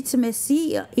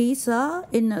legitimacy is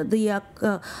in the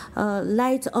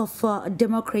light of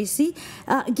democracy,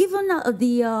 given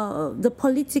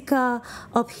the political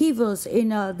upheavals in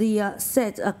the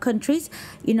said countries.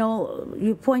 You know,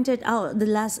 you pointed out the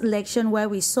last election where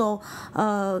we saw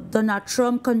Donald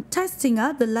Trump contesting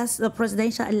the last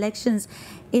presidential elections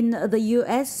in the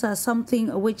US,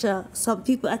 something which some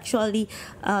people actually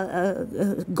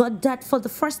got that for the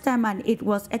first time, and it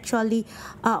was actually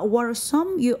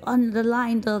worrisome. You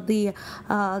underlined the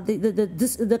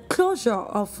closure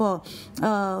of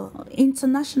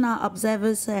international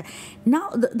observers. Now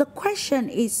the question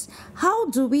is, how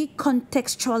do we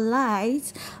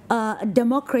contextualize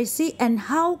democracy, and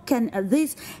how can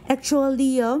this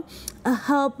actually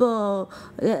help,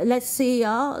 let's say,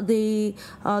 the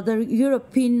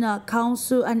European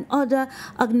Council and other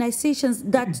organizations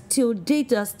that till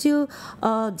date still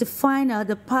define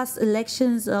the past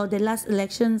elections, the last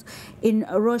elections in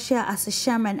Russia as a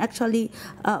sham, and actually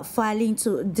filing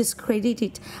to discredit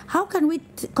it. How can we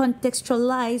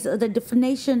contextualize the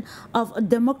definition of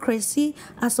democracy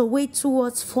as a way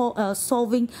towards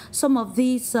solving some of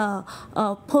these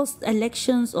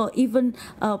post-elections or even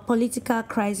political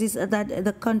crises that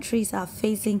the countries are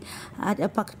facing at a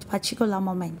particular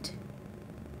moment?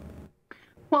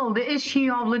 Well, the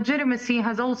issue of legitimacy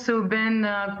has also been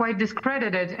quite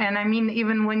discredited. And I mean,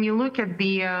 even when you look at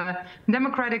the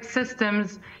democratic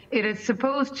systems it is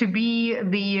supposed to be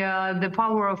the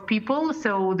power of people,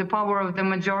 so the power of the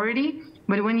majority.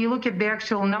 But when you look at the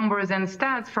actual numbers and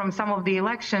stats from some of the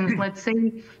elections, let's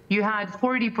say you had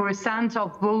 40%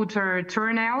 of voter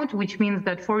turnout, which means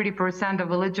that 40%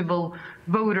 of eligible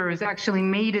voters actually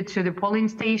made it to the polling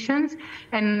stations.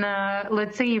 And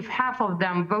let's say if half of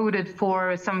them voted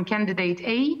for some candidate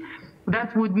A,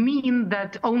 that would mean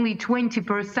that only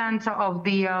 20% of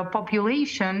the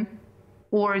population,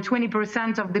 or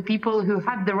 20% of the people who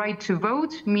had the right to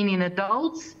vote, meaning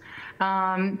adults,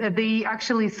 they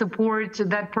actually support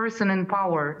that person in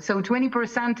power. So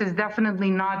 20% is definitely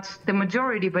not the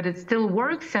majority, but it still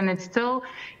works, and it's still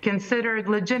considered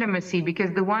legitimacy,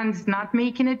 because the ones not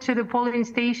making it to the polling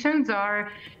stations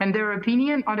are, in their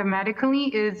opinion, automatically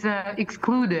is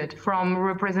excluded from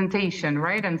representation,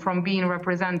 right, and from being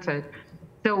represented.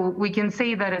 So we can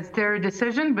say that it's their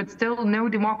decision, but still no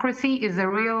democracy is a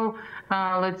real,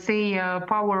 let's say,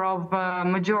 power of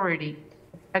majority.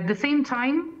 At the same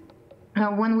time,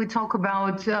 when we talk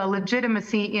about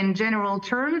legitimacy in general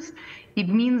terms, it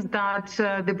means that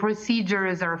the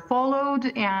procedures are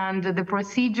followed, and the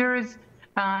procedures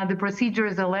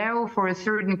allow for a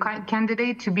certain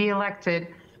candidate to be elected.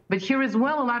 But here as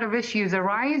well, a lot of issues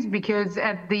arise, because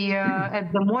at the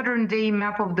modern day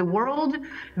map of the world,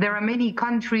 there are many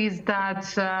countries that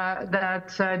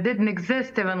didn't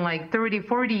exist even like 30,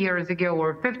 40 years ago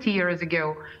or 50 years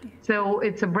ago. So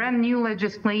it's a brand new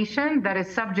legislation that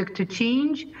is subject to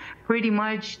change pretty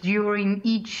much during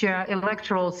each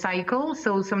electoral cycle.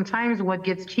 So sometimes what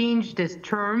gets changed is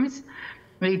terms.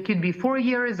 It could be 4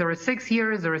 years or 6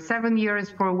 years or 7 years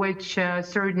for which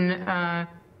certain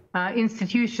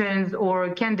institutions or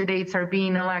candidates are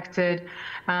being elected.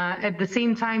 At the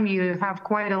same time, you have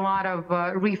quite a lot of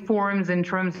reforms in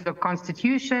terms of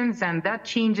constitutions, and that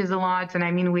changes a lot. And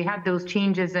I mean, we had those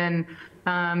changes in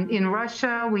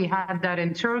Russia, we had that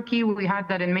in Turkey, we had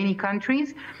that in many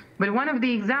countries. But one of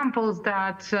the examples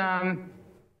that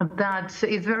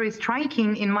is very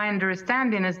striking in my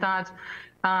understanding is that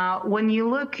when you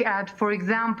look at, for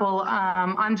example,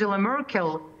 Angela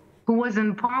Merkel, who was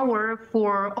in power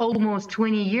for almost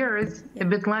 20 years, a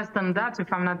bit less than that,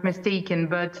 if I'm not mistaken,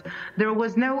 but there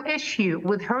was no issue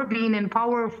with her being in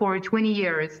power for 20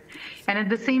 years. And at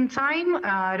the same time,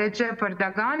 Recep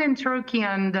Erdogan in Turkey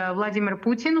and Vladimir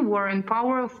Putin were in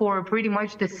power for pretty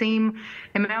much the same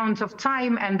amount of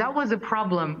time, and that was a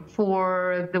problem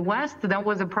for the West, that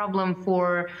was a problem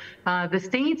for the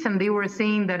states, and they were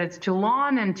saying that it's too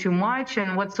long and too much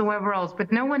and whatsoever else.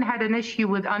 But no one had an issue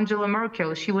with Angela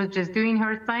Merkel. She was just doing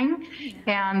her thing,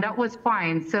 and that was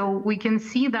fine. So we can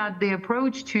see that the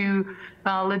approach to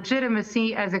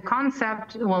legitimacy as a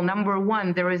concept, well, number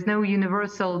one, there is no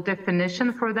universal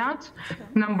definition for that.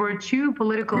 Number two,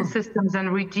 political systems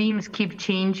and regimes keep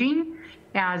changing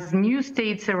as new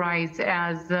states arise,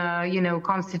 as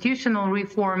constitutional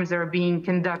reforms are being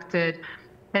conducted.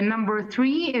 And number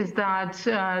three is that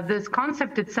this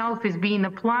concept itself is being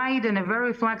applied in a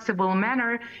very flexible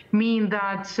manner, meaning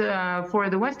that for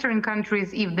the Western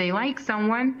countries, if they like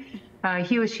someone,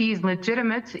 he or she is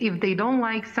legitimate. If they don't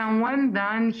like someone,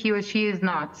 then he or she is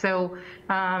not. So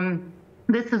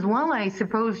this as well, I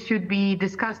suppose, should be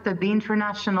discussed at the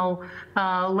international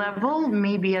level,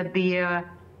 maybe at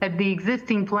the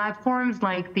existing platforms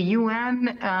like the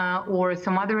UN or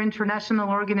some other international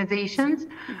organizations.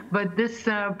 But this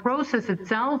process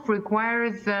itself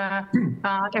requires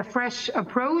a fresh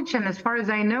approach. And as far as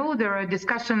I know, there are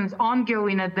discussions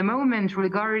ongoing at the moment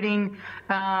regarding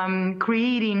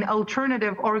creating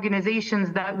alternative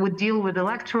organizations that would deal with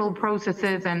electoral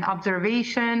processes and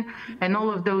observation and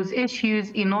all of those issues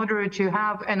in order to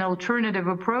have an alternative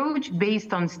approach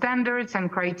based on standards and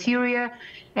criteria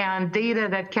and data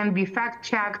that can be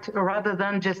fact-checked rather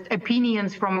than just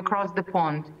opinions from across the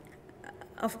pond.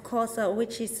 Of course,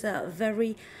 which is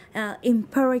very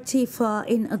imperative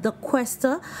in the quest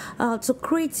to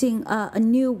creating a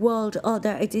new world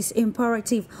order. It is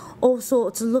imperative also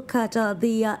to look at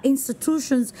the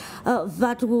institutions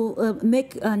that will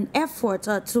make an effort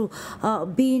to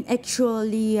being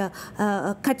actually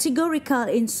categorical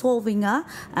in solving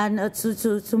and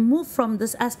to move from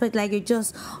this aspect, like you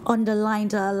just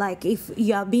underlined, like if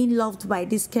you are being loved by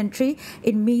this country,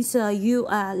 it means you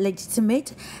are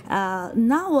legitimate.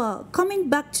 Now, coming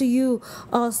back to you,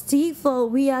 Steve,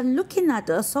 we are looking at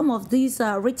some of these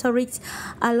rhetorics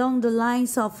along the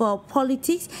lines of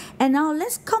politics, and now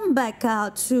let's come back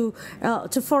to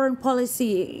foreign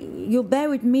policy. You bear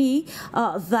with me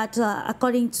that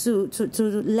according to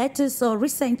latest or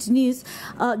recent news,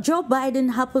 Joe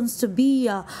Biden happens to be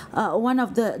one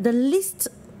of the least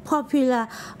popular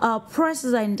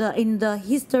president in the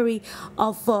history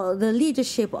of the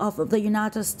leadership of the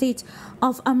United States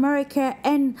of America.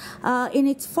 And in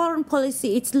its foreign policy,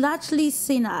 it's largely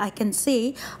seen, I can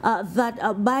say, that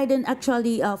Biden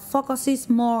actually focuses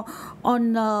more on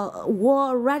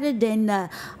war rather than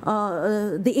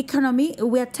the economy.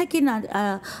 We are taking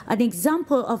an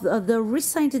example of the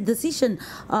recent decision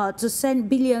to send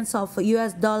billions of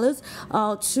US dollars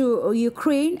to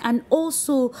Ukraine and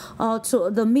also to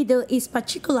the Middle East,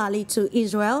 particularly to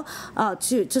Israel,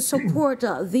 to support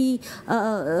the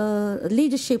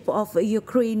leadership of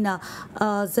Ukraine,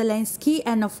 Zelensky,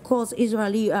 and of course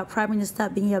Israeli Prime Minister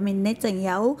Benjamin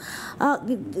Netanyahu.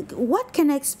 What can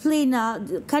explain?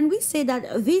 Can we say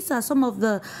that these are some of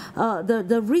the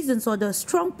reasons or the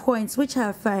strong points which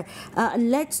have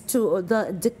led to the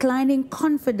declining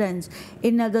confidence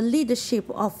in the leadership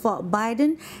of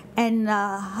Biden, and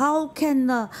how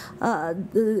can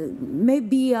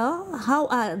maybe how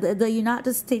are the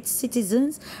United States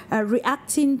citizens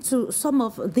reacting to some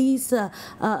of these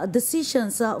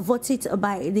decisions voted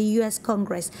by the U.S.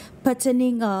 Congress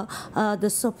pertaining the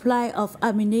supply of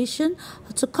ammunition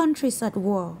to countries at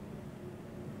war?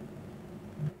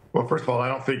 Well, first of all, I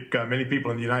don't think many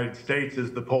people in the United States,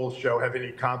 as the polls show, have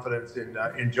any confidence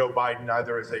in Joe Biden,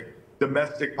 either as a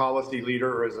domestic policy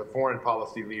leader or as a foreign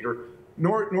policy leader,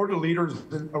 nor do leaders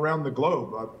around the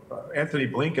globe. Anthony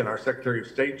Blinken, our Secretary of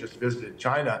State, just visited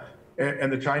China,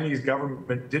 and the Chinese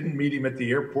government didn't meet him at the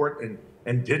airport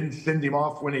and didn't send him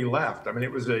off when he left. I mean,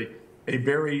 it was a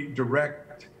very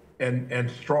direct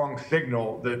and strong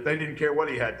signal that they didn't care what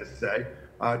he had to say.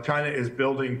 China is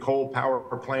building coal power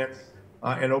plants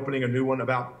and opening a new one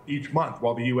about each month.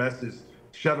 While the U.S. is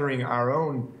shuttering our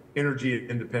own energy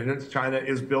independence, China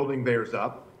is building theirs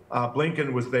up.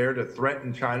 Blinken was there to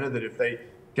threaten China that if they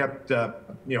kept,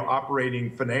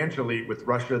 operating financially with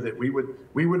Russia, that we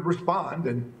would respond.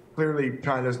 And clearly,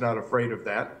 China's not afraid of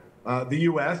that. The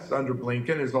U.S. under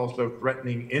Blinken is also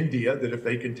threatening India that if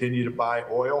they continue to buy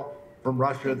oil from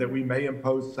Russia, that we may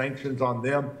impose sanctions on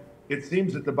them. It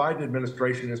seems that the Biden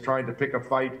administration is trying to pick a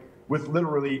fight with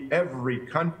literally every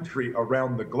country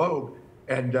around the globe.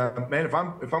 And man, if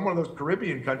I'm one of those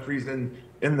Caribbean countries in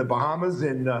the Bahamas,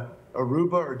 in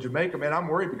Aruba or Jamaica, man, I'm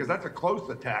worried because that's a close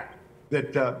attack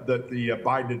that the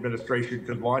Biden administration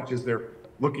could launch as they're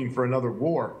looking for another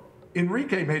war.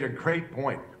 Enrique made a great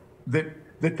point that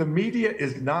the media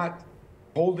is not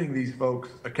holding these folks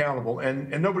accountable, and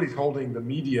nobody's holding the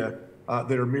media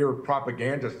that are mere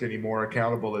propagandists anymore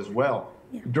accountable as well.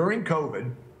 Yeah. During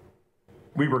COVID,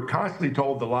 we were constantly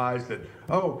told the lies that,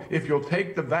 oh, if you'll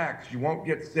take the vax, you won't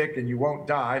get sick and you won't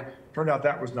die. Turned out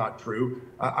that was not true.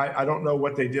 I don't know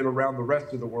what they did around the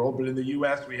rest of the world, but in the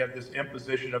U.S., we have this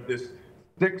imposition of this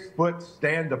 6-foot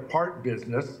stand-apart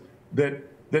business that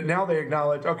now they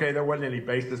acknowledge, okay, there wasn't any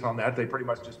basis on that. They pretty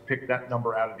much just picked that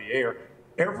number out of the air.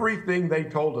 Everything they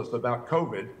told us about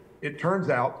COVID, it turns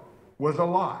out, was a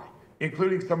lie,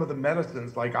 including some of the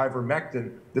medicines like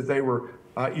ivermectin that they were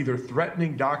either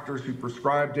threatening doctors who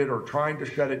prescribed it or trying to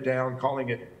shut it down, calling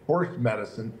it horse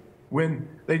medicine, when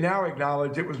they now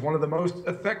acknowledge it was one of the most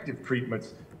effective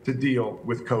treatments to deal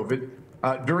with COVID.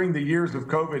 During the years of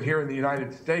COVID here in the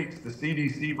United States, the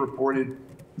CDC reported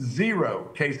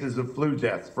 0 cases of flu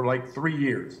deaths for like 3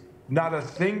 years. Not a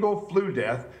single flu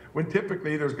death, when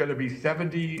typically there's going to be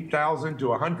 70,000 to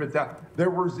 100,000. There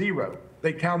were 0.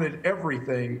 They counted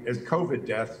everything as COVID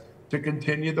deaths to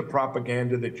continue the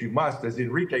propaganda that you must, as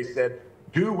Enrique said,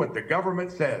 do what the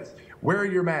government says. Wear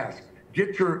your mask,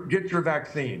 get your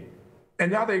vaccine.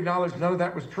 And now they acknowledge none of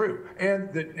that was true,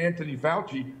 and that Anthony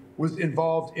Fauci was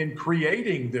involved in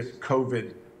creating this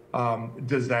COVID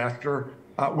disaster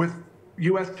with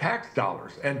U.S. tax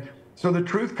dollars. And so the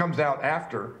truth comes out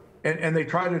after, and they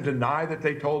try to deny that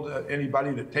they told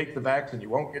anybody to take the vaccine, you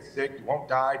won't get sick, you won't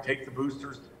die, take the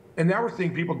boosters. And now we're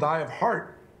seeing people die of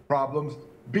heart problems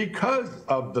because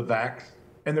of the vax,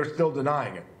 and they're still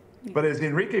denying it. But as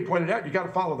Enrique pointed out, you got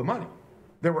to follow the money.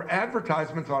 There were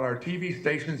advertisements on our TV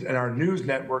stations and our news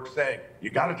networks saying,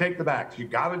 you got to take the vax, you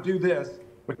got to do this,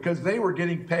 because they were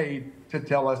getting paid to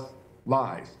tell us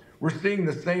lies. We're seeing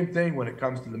the same thing when it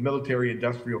comes to the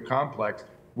military-industrial complex,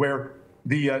 where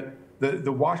the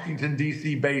Washington,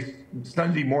 D.C. based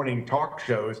Sunday morning talk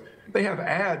shows, they have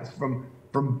ads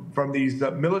from these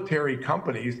military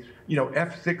companies,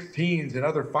 F-16s and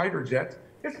other fighter jets.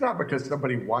 It's not because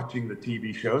somebody watching the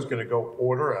TV show is going to go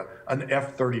order an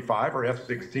F-35 or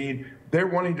F-16. They're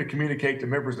wanting to communicate to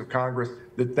members of Congress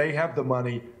that they have the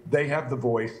money, they have the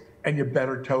voice, and you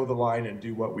better toe the line and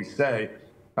do what we say.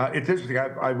 It's interesting.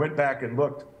 I went back and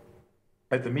looked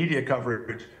at the media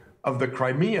coverage of the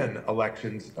Crimean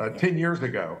elections 10 years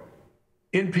ago,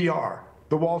 NPR,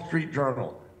 the Wall Street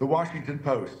Journal, the Washington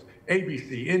Post,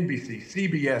 ABC, NBC,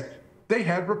 CBS, they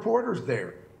had reporters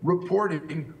there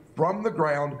reporting from the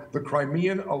ground the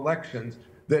Crimean elections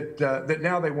that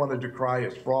now they want to decry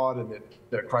as fraud and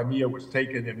that Crimea was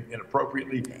taken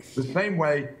inappropriately, the same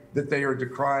way that they are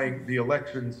decrying the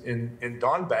elections in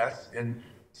Donbass in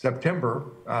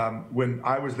September, when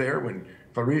I was there, when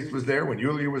Faris was there, when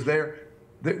Yulia was there.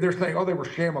 They're saying, oh, they were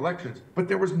sham elections. But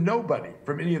there was nobody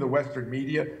from any of the Western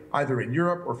media, either in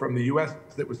Europe or from the US,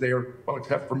 that was there, well,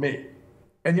 except for me.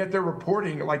 And yet they're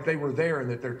reporting like they were there and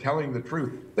that they're telling the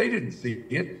truth. They didn't see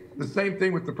it. The same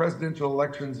thing with the presidential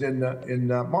elections in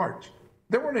March.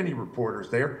 There weren't any reporters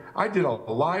there. I did a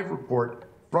live report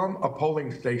from a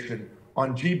polling station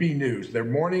on GB News, their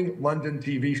morning London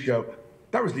TV show.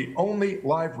 That was the only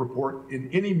live report in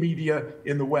any media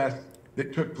in the West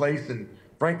that took place. And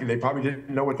frankly, they probably didn't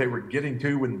know what they were getting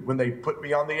to when they put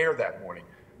me on the air that morning.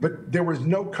 But there was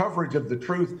no coverage of the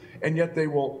truth, and yet they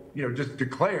will, just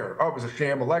declare, oh, it was a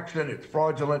sham election, it's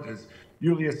fraudulent. As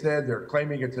Yulia said, they're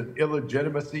claiming it's an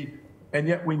illegitimacy. And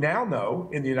yet we now know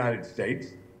in the United States,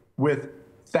 with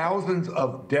thousands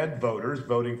of dead voters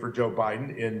voting for Joe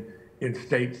Biden in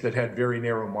states that had very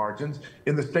narrow margins,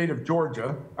 in the state of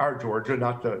Georgia, our Georgia,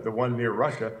 not the one near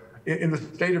Russia, in the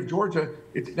state of Georgia,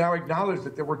 it's now acknowledged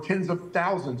that there were tens of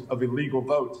thousands of illegal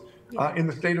votes. In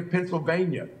the state of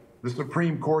Pennsylvania, the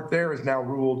Supreme Court there has now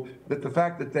ruled that the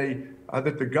fact that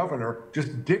that the governor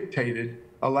just dictated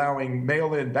allowing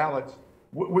mail-in ballots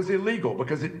was illegal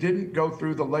because it didn't go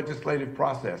through the legislative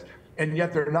process. And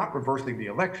yet they're not reversing the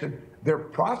election. They're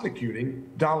prosecuting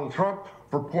Donald Trump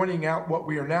for pointing out what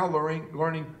we are now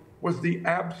learning was the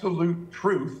absolute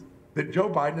truth, that Joe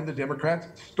Biden and the Democrats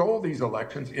stole these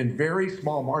elections in very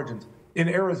small margins. In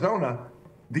Arizona,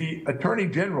 the Attorney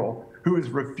General, who is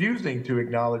refusing to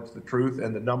acknowledge the truth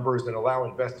and the numbers and allow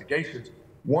investigations,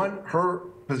 won her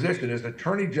position as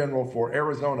Attorney General for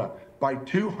Arizona by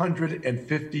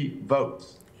 250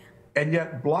 votes, and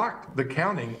yet blocked the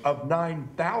counting of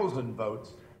 9,000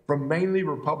 votes from mainly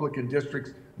Republican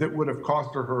districts that would have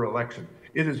cost her election.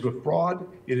 It is the fraud,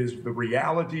 it is the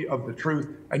reality of the truth,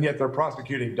 and yet they're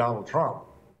prosecuting Donald Trump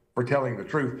for telling the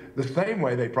truth, the same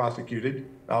way they prosecuted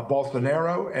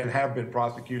Bolsonaro and have been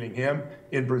prosecuting him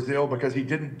in Brazil because he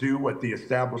didn't do what the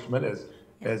establishment,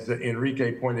 as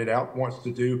Enrique pointed out, wants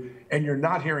to do. And you're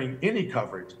not hearing any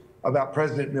coverage about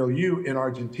President Milieu in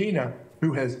Argentina,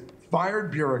 who has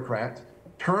fired bureaucrats,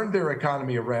 turned their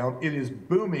economy around. It is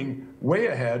booming way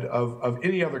ahead of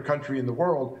any other country in the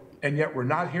world. And yet we're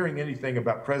not hearing anything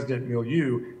about President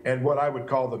Milieu and what I would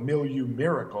call the Milieu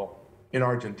miracle in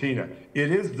Argentina.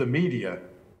 It is the media,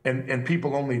 and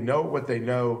people only know what they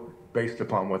know based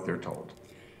upon what they're told.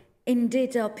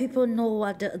 Indeed, people know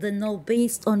what they know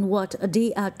based on what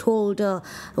they are told,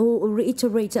 who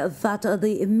reiterate that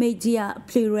the media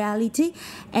plurality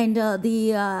and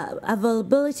the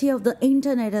availability of the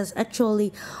internet has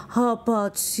actually helped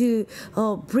to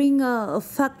bring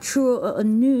factual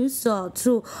news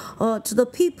to the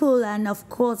people, and of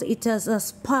course it has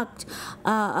sparked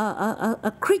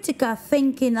a critical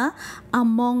thinking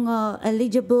among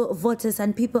eligible voters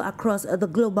and people across the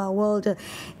global world.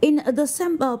 In the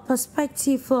same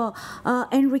perspective,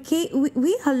 Enrique,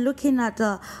 we are looking at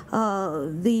the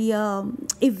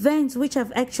events which have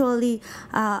actually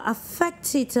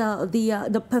affected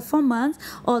the performance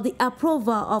or the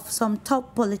approval of some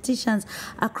top politicians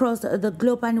across the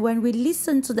globe. And when we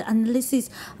listen to the analysis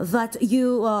that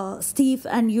you, Steve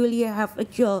and Yulia, have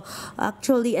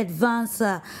actually advanced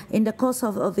in the course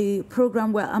of the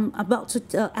program, where I'm about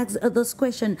to ask this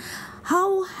question: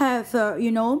 how have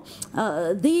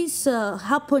these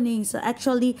happenings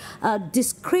actually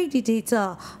discredited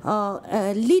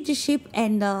leadership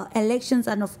and elections,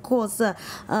 and of course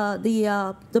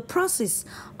the process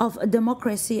of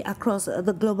democracy across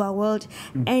the global world?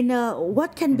 And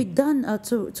what can be done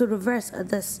to reverse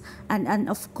this, and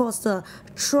of course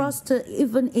trust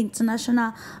even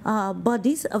international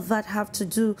bodies that have to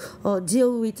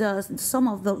deal with some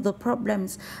of the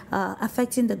problems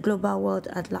affecting the global world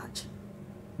at large?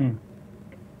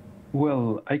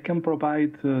 Well, I can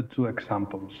provide two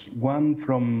examples. One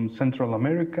from Central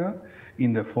America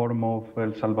in the form of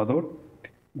El Salvador,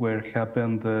 where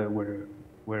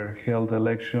were held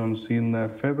elections in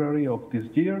February of this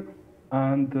year,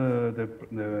 and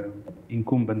the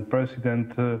incumbent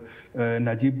president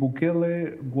Nayib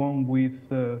Bukele won with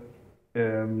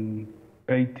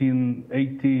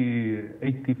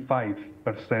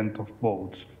 85% of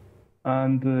votes.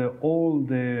 And all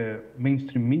the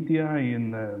mainstream media,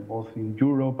 both in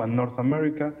Europe and North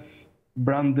America,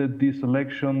 branded this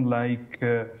election like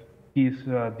he's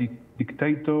a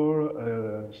dictator.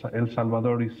 El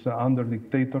Salvador is under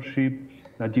dictatorship.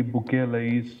 Najib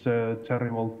Bukele is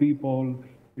terrible people.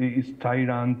 He is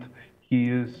tyrant. He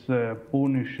is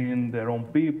punishing their own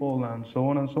people, and so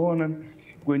on and so on. And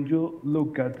when you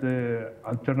look at the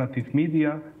alternative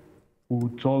media who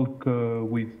talk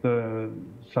with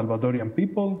Salvadorian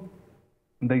people,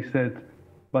 they said,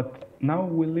 but now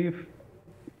we live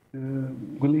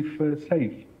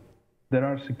safe. There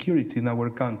are security in our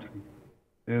country.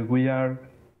 We are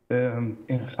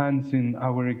enhancing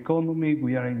our economy.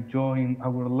 We are enjoying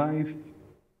our life.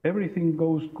 Everything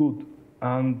goes good,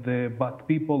 and the bad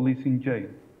people is in jail.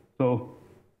 So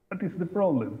that is the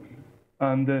problem.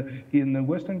 And in the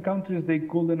Western countries, they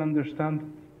couldn't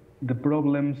understand the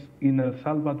problems in El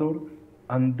Salvador,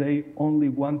 and they only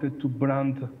wanted to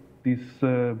brand this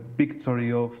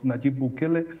victory of Najib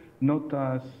Bukele not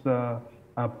as a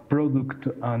product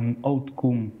and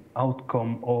outcome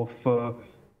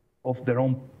of their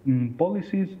own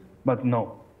policies, but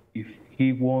no, if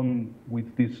he won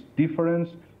with this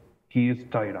difference, he is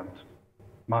tyrant,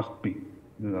 must be,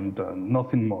 and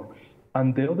nothing more.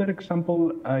 And the other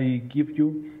example I give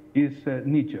you is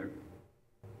Niger,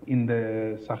 in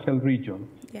the Sahel region.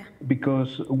 Yeah.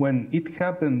 Because when it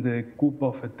happened, the coup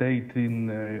of Etat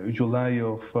in July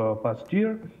of past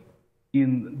year,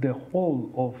 in the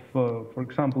whole of, for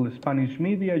example, Spanish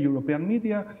media, European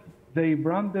media, they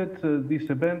branded this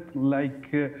event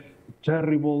like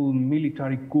terrible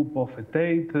military coup of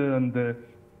Etat, and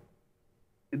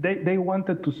they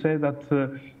wanted to say that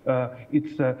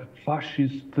it's a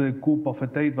fascist coup of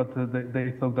Etat, but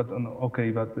they thought that,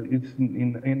 okay, but it's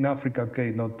in Africa, okay,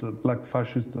 not black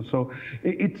fascist. So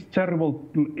it's terrible.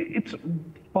 It's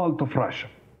fault of Russia,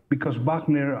 because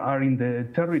Wagner are in the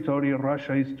territory.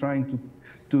 Russia is trying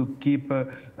to keep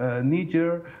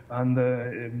Niger and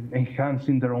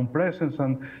enhancing their own presence.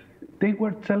 And they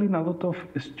were telling a lot of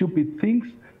stupid things,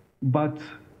 but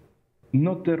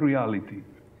not the reality.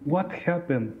 What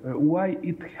happened, why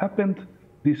it happened,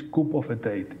 this coup of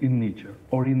Etat in Niger,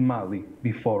 or in Mali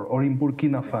before, or in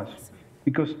Burkina Faso?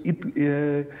 Because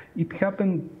it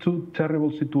happened two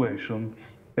terrible situations,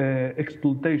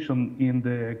 exploitation in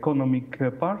the economic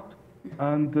part,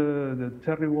 and the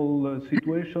terrible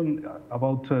situation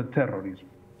about terrorism.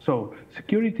 So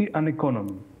security and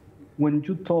economy. When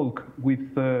you talk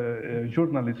with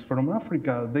journalists from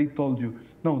Africa, they told you,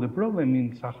 no, the problem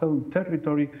in Sahel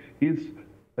territory is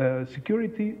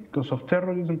security because of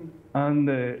terrorism, and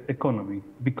economy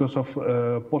because of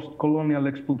post-colonial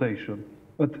exploitation.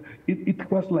 But it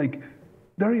was like,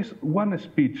 there is one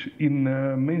speech in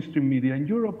mainstream media in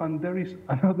Europe, and there is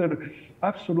another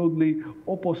absolutely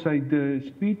opposite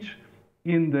speech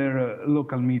in their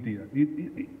local media.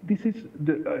 This is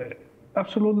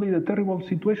absolutely the terrible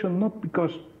situation, not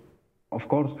because, of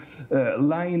course,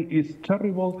 lying is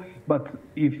terrible, but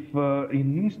if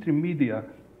in mainstream media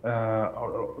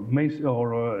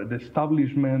or the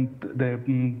establishment, the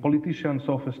politicians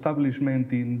of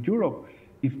establishment in Europe,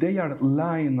 if they are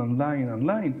lying and lying and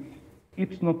lying,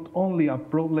 it's not only a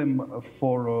problem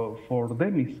for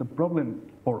them, it's a problem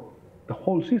for the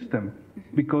whole system,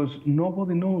 because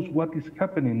nobody knows what is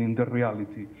happening in the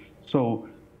reality. So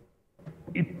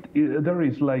there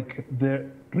is like the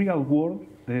real world,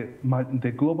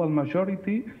 the global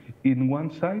majority in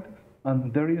one side,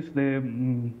 and there is the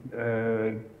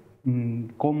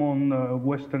common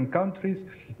Western countries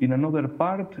in another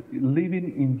part,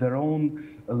 living in their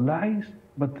own lies.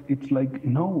 But it's like,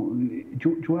 no,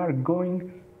 you are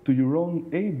going to your own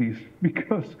abyss,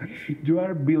 because you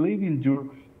are believing your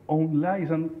own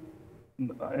lies, and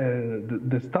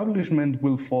the establishment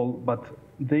will fall, but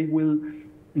they will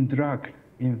drag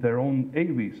in their own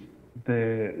abyss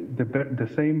the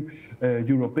same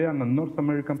European and North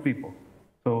American people.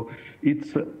 So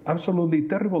it's absolutely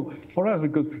terrible for us,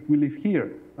 because we live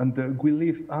here, and we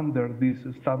live under this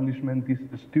establishment, this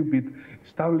stupid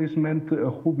establishment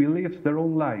who believes their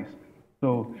own lies.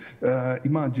 So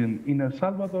imagine, in El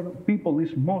Salvador, people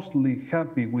is mostly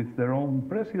happy with their own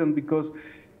president, because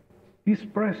this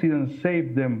president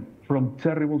saved them from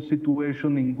terrible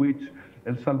situation in which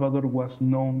El Salvador was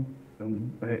known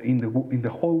in the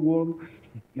whole world,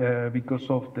 because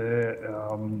of the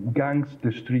gangs,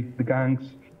 the street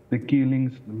gangs, the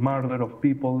killings, the murder of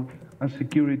people,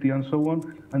 insecurity, and so on.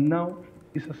 And now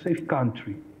it's a safe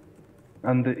country.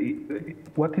 And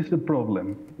what is the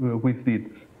problem with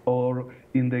it? Or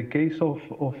in the case of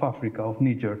Africa, of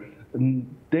Niger,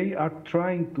 they are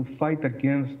trying to fight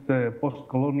against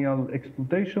post-colonial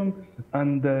exploitation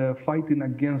and fighting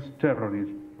against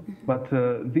terrorism. But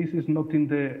this is not in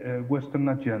the Western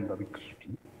agenda, because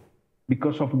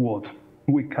because of what?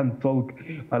 We can talk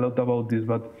a lot about this,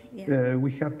 but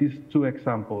we have these two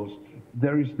examples.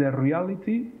 There is the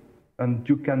reality, and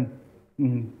you can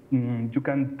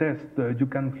test, you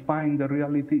can find the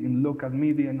reality in local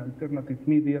media and alternative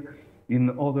media, in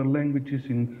other languages,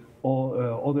 in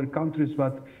other countries,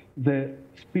 but the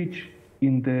speech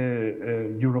in the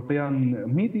European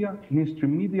media,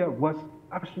 mainstream media, was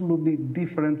absolutely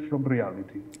different from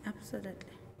reality.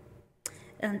 Absolutely.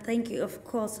 And thank you, of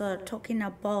course, talking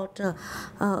about the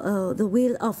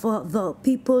will of the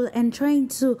people and trying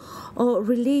to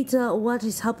relate what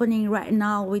is happening right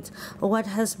now with what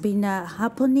has been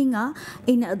happening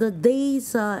in the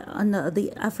days on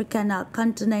the African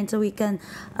continent. We can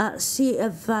see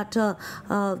that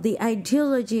the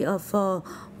ideology of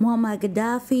Muammar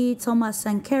Gaddafi, Thomas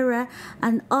Sankara,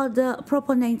 and other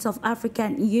proponents of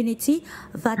African unity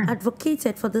that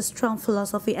advocated for the strong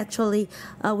philosophy actually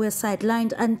were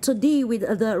sidelined. And today, with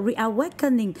the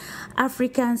reawakening,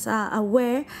 Africans are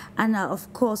aware and,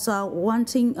 of course,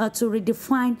 wanting to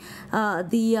redefine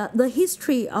the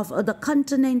history of the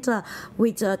continent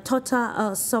with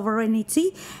total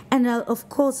sovereignty. And, of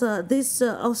course, this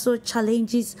also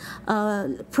challenges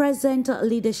present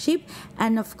leadership.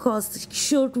 And, of course,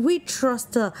 should we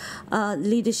trust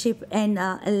leadership and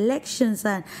elections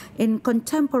in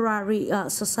contemporary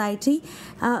society?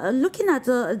 Looking at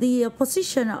the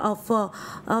position of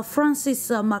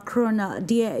Francis Macron,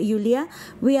 dear Yulia,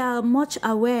 we are much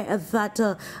aware that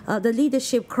the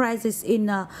leadership crisis in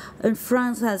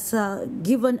France has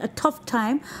given a tough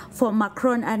time for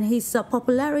Macron, and his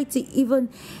popularity even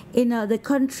in the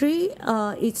country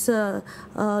it's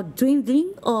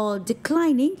dwindling or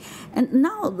declining. And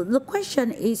now the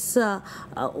question is,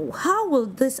 how will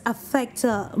this affect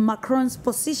Macron's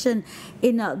position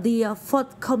in the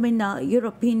forthcoming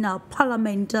European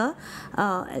Parliament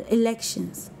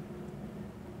elections?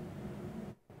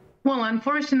 Well,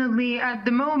 unfortunately, at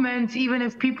the moment, even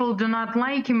if people do not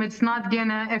like him, it's not going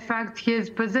to affect his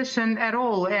position at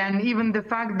all. And even the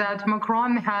fact that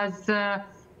Macron has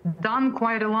done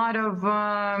quite a lot of,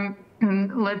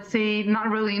 let's say, not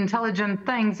really intelligent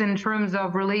things in terms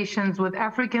of relations with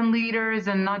African leaders,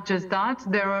 and not just that,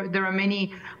 there are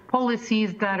many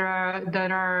policies that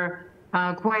are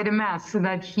quite a mess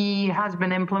that he has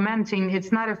been implementing.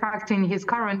 It's not affecting his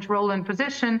current role and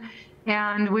position.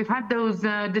 And we've had those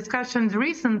discussions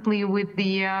recently with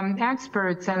the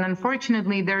experts, and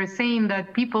unfortunately, they're saying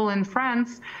that people in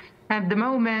France at the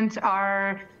moment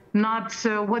are not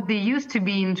what they used to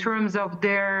be in terms of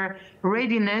their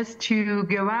readiness to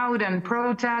go out and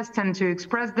protest and to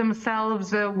express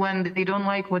themselves when they don't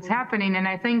like what's happening. And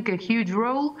I think a huge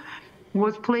role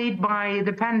was played by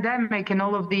the pandemic and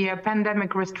all of the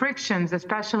pandemic restrictions,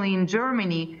 especially in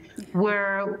Germany,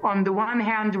 where on the one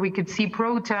hand, we could see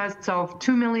protests of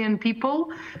 2 million people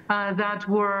that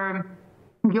were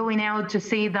going out to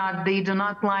say that they do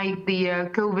not like the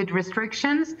COVID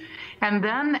restrictions. And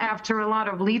then after a lot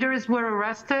of leaders were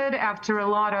arrested, after a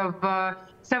lot of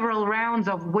several rounds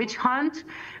of witch hunt,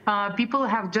 people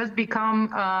have just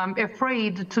become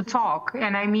afraid to talk.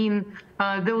 And I mean,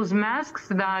 those masks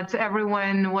that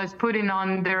everyone was putting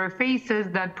on their faces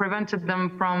that prevented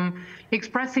them from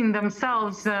expressing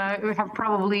themselves have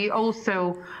probably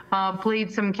also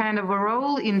played some kind of a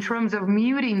role in terms of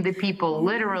muting the people,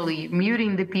 literally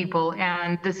muting the people.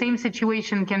 And the same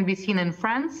situation can be seen in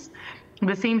France.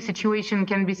 The same situation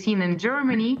can be seen in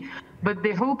Germany. But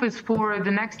the hope is for the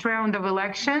next round of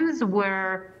elections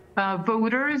where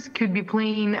voters could be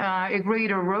playing a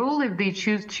greater role if they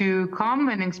choose to come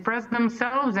and express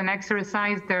themselves and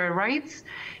exercise their rights.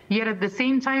 Yet at the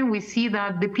same time, we see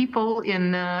that the people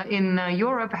in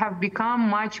Europe have become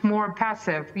much more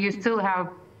passive. You still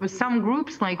have some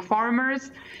groups like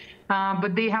farmers,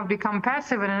 but they have become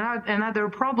passive. And another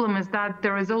problem is that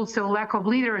there is also lack of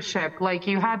leadership. Like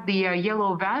you had the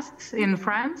yellow vests in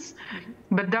France,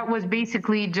 but that was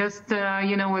basically just,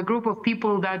 a group of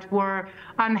people that were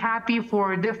unhappy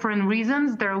for different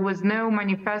reasons. There was no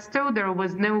manifesto, there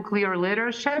was no clear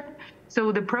leadership.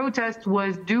 So the protest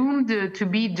was doomed to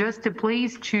be just a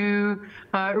place to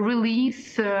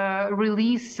release that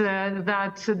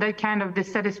kind of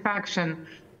dissatisfaction.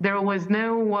 There was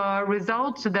no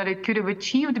result that it could have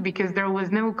achieved because there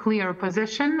was no clear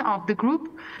position of the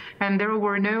group and there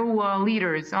were no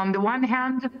leaders. On the one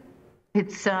hand,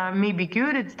 it's maybe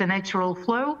good, it's the natural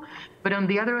flow, but on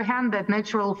the other hand, that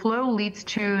natural flow leads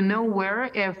to nowhere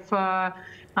if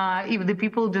the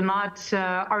people do not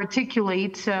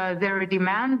articulate their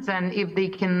demands and if they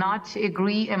cannot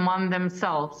agree among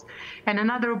themselves. And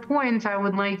another point I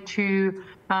would like to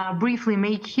briefly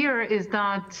make here is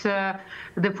that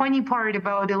the funny part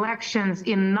about elections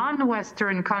in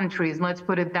non-Western countries, let's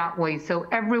put it that way, so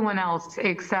everyone else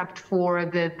except for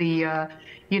the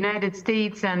United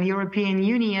States and European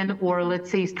Union, or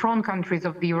let's say strong countries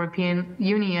of the European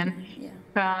Union,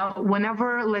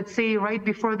 whenever, let's say, right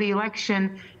before the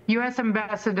election, U.S.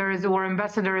 ambassadors or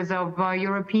ambassadors of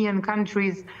European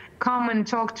countries come and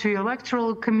talk to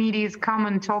electoral committees, come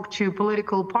and talk to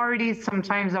political parties,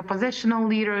 sometimes oppositional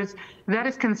leaders. That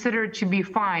is considered to be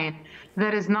fine.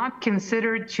 That is not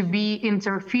considered to be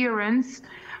interference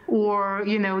or,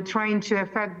 you know, trying to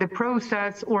affect the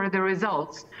process or the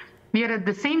results. Yet at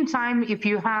the same time, if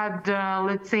you had,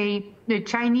 let's say, the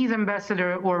Chinese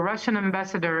ambassador or Russian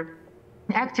ambassador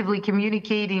actively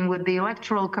communicating with the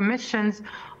electoral commissions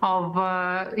of,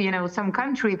 you know, some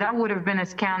country, that would have been a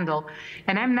scandal.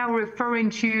 And I'm now referring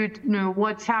to, you know,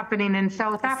 what's happening in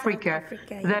South Africa,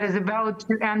 that is about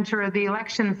to enter the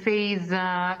election phase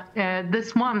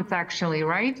this month, actually,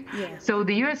 right? Yeah. So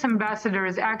the U.S. ambassador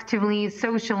is actively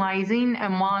socializing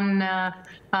among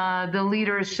the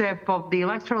leadership of the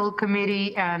electoral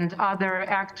committee and other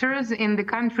actors in the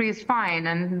country is fine,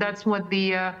 and that's what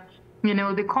the you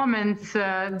know, the comments,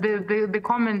 the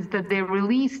comments that they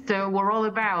released were all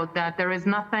about that. There is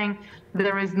nothing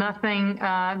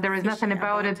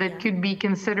about it that could be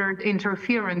considered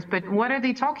interference. But what are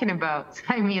they talking about?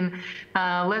 I mean,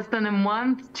 less than a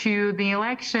month to the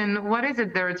election. What is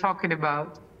it they're talking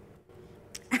about?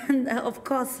 And of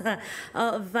course,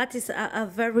 that is a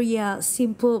very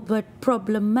simple but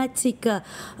problematic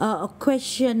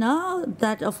question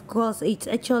that, of course, it's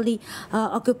actually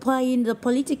occupying the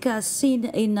political scene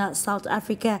in South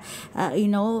Africa. You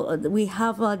know, we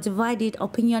have a divided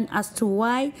opinion as to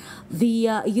why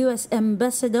the U.S.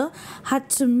 ambassador had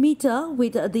to meet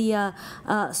with the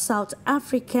South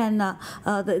African,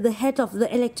 the head of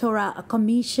the Electoral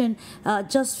Commission,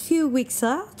 just few weeks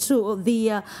to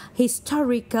the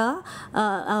historic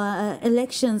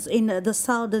elections in the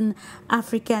Southern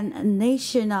African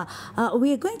nation.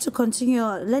 We are going to continue.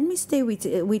 Let me stay with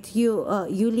you,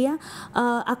 Yulia.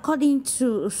 According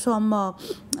to some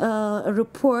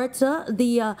reports,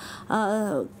 the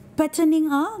patterning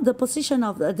the position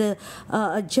of the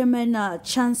German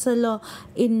Chancellor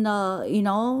in you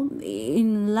know,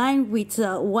 in line with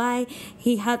why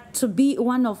he had to be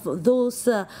one of those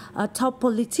top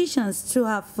politicians to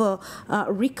have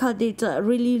recorded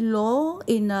really low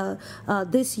in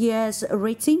this year's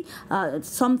rating,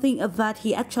 something that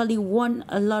he actually won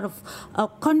a lot of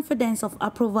confidence of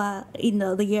approval in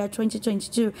the year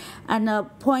 2022, and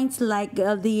points like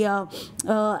the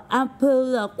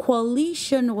Apple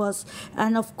coalition was,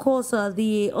 and of course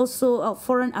the also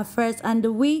foreign affairs and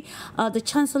the way the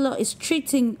Chancellor is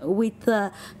treating with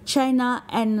China,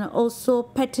 and also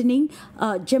patterning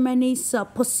Germany's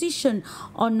position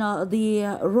on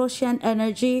the Russian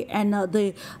energy and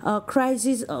the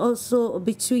crisis also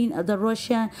between the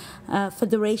Russian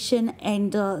Federation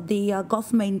and the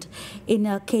government in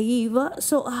Kyiv.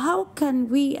 So how can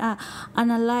we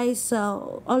analyze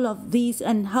all of these,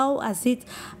 and how has it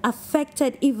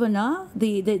affected even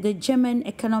the German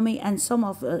economy and some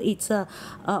of its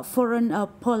foreign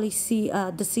policy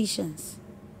decisions?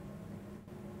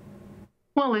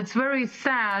 Well, it's very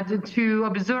sad to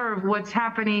observe what's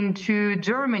happening to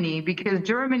Germany, because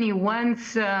Germany,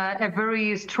 once a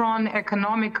very strong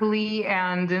economically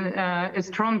and a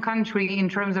strong country in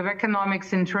terms of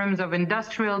economics, in terms of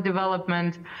industrial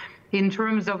development, in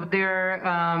terms of their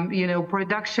you know,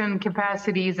 production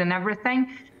capacities and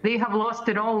everything, they have lost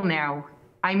it all now.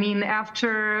 I mean,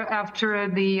 after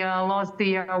they lost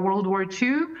the World War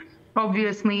II,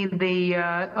 obviously they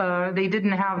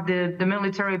didn't have the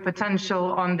military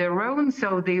potential on their own,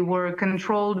 so they were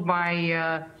controlled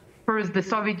by first the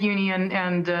Soviet Union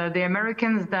and the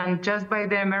Americans, then just by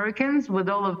the Americans, with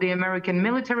all of the American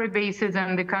military bases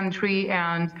in the country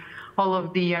and all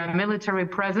of the military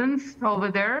presence over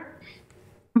there.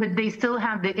 But they still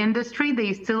had the industry,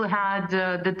 they still had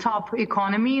the top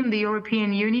economy in the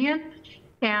European Union.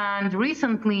 And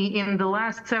recently, in the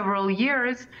last several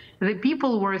years, the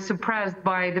people were suppressed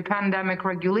by the pandemic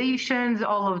regulations.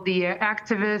 All of the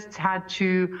activists had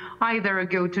to either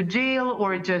go to jail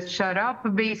or just shut up,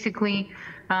 basically.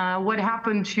 What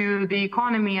happened to the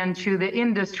economy and to the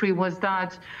industry was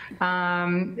that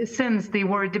since they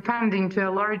were depending to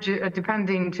a large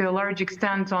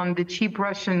extent on the cheap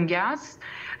Russian gas,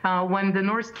 when the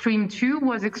Nord Stream 2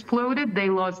 was exploded, they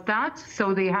lost that.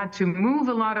 So they had to move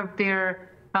a lot of their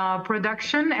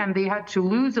production, and they had to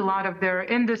lose a lot of their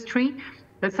industry.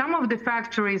 But some of the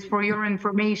factories, for your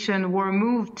information, were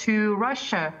moved to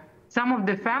Russia. some of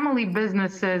the family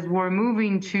businesses were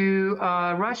moving to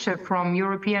Russia from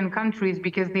European countries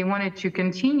because they wanted to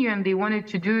continue and they wanted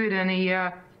to do it in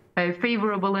a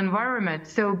favorable environment.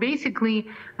 So basically,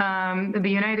 the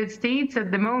United States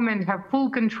at the moment have full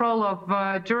control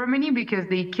of Germany because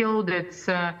they killed its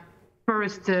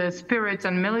first spirit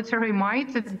and military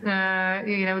might,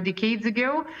 decades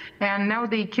ago, and now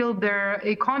they killed their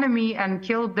economy and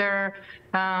killed their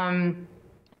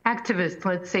activists,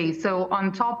 let's say. So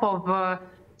on top of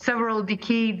several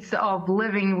decades of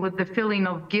living with the feeling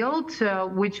of guilt,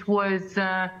 which was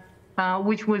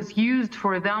used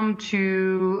for them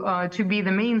to be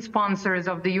the main sponsors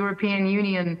of the European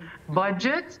Union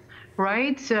budget,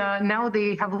 right? Now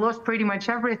they have lost pretty much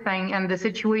everything, and the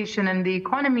situation in the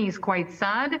economy is quite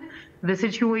sad. The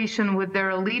situation with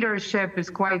their leadership is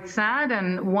quite sad,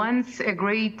 and once a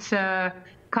great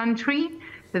country,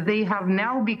 they have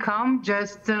now become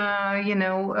just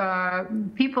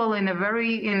people in a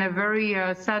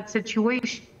very sad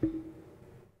situation.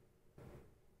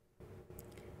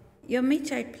 Your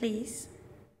muted, please.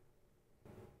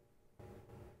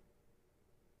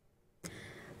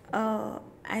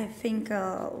 I think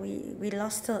we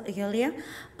lost Yulia.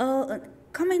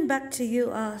 Coming back to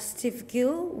you, Steve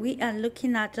Gill, we are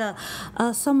looking at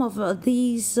some of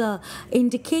these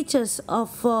indicators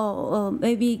of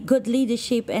maybe good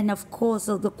leadership and, of course,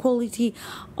 the quality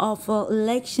of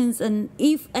elections, and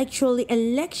if actually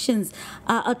elections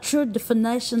are a true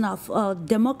definition of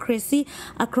democracy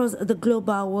across the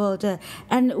global world.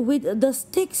 And with the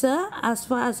stakes, as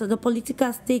far as the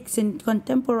political stakes in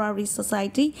contemporary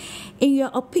society, in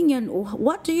your opinion,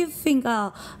 what do you think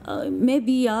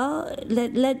maybe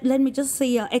let me just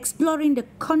say, exploring the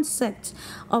concept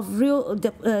of real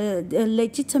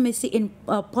legitimacy in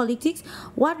politics,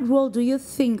 what role do you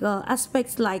think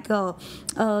aspects like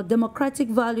democratic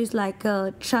values like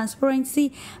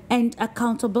transparency and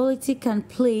accountability can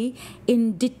play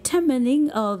in determining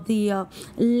the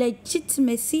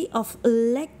legitimacy of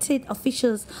elected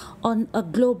officials on a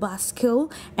global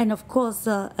scale, and of course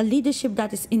a leadership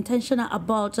that is intentional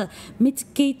about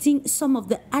mitigating some of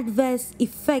the adverse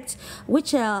effects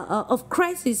which are of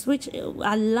crisis, which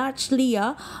are largely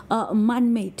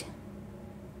man-made?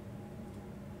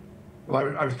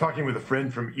 Well, I was talking with a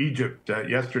friend from Egypt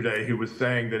yesterday who was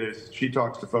saying that as she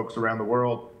talks to folks around the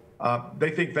world,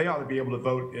 they think they ought to be able to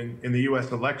vote in the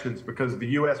U.S. elections because the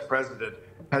U.S. president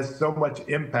has so much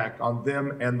impact on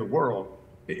them and the world.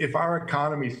 If our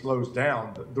economy slows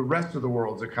down, the rest of the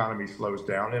world's economy slows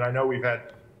down. And I know we've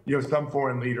had some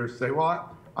foreign leaders say,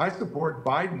 well, I support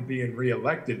Biden being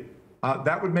reelected.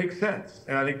 That would make sense.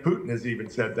 And I think Putin has even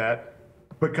said that,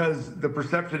 because the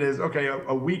perception is, okay,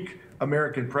 a weak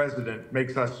American president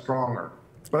makes us stronger.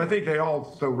 But I think they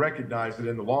also recognize that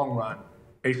in the long run,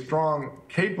 a strong,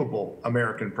 capable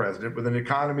American president with an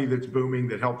economy that's booming,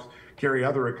 that helps carry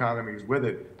other economies with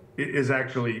it, is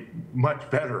actually much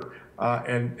better.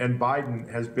 And Biden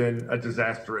has been a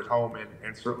disaster at home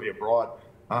and certainly abroad.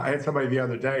 I had somebody the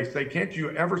other day say, can't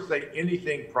you ever say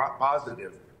anything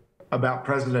positive about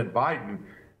President Biden?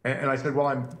 And I said, well,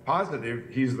 I'm positive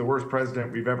he's the worst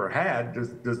president we've ever had.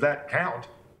 Does that count?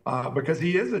 Because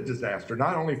he is a disaster,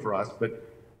 not only for us,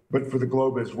 but for the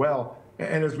globe as well.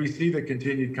 And as we see the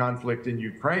continued conflict in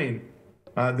Ukraine,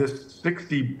 this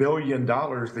 $60 billion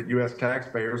that U.S.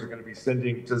 taxpayers are going to be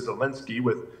sending to Zelensky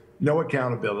with no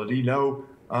accountability, no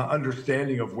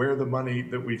understanding of where the money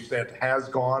that we've sent has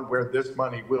gone, where this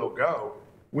money will go.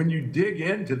 When you dig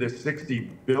into this $60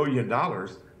 billion,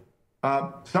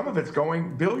 some of it's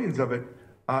going, billions of it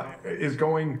is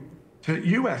going to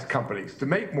U.S. companies to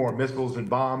make more missiles and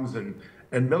bombs and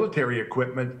military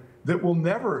equipment that will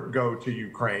never go to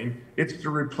Ukraine. It's to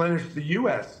replenish the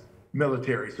U.S.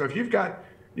 military. So if you've got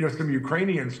some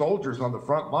Ukrainian soldiers on the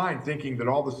front line thinking that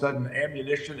all of a sudden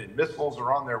ammunition and missiles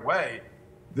are on their way,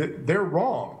 they're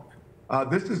wrong.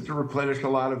 This is to replenish a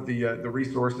lot of the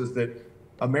resources that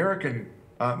American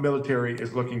military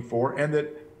is looking for, and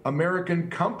that American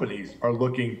companies are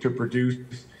looking to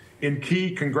produce in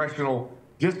key congressional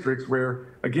districts where,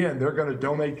 again, they're going to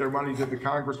donate their money to the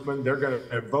congressman. They're going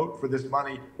to vote for this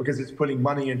money because it's putting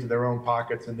money into their own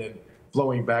pockets and then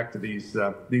flowing back to these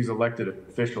elected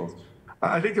officials.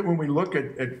 I think that when we look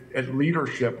at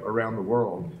leadership around the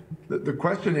world, the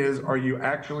question is, are you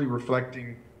actually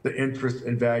reflecting the interests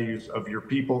and values of your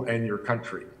people and your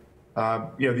country? The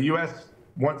U.S.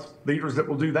 wants leaders that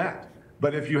will do that.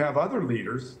 But if you have other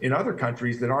leaders in other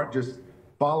countries that aren't just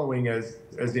following, as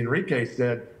Enrique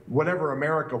said, whatever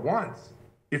America wants,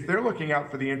 if they're looking out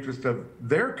for the interest of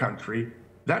their country,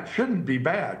 that shouldn't be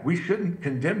bad. We shouldn't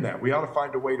condemn that. We ought to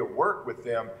find a way to work with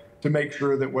them to make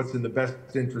sure that what's in the best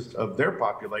interest of their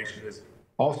population is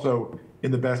also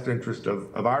in the best interest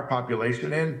of our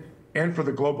population and for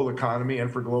the global economy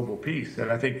and for global peace.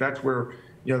 And I think that's where,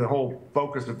 the whole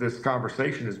focus of this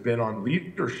conversation has been on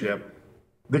leadership,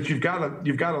 that you've got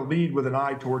to lead with an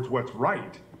eye towards what's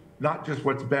right, not just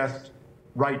what's best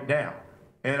right now.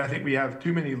 And I think we have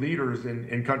too many leaders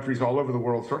in countries all over the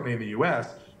world, certainly in the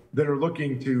U.S., that are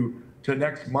looking to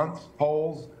next month's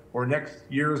polls or next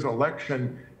year's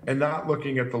election and not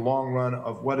looking at the long run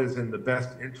of what is in the best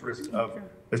interest of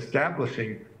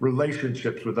establishing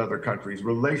relationships with other countries,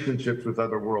 relationships with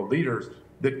other world leaders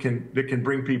that can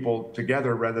bring people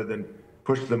together rather than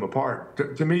push them apart.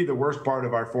 To me, the worst part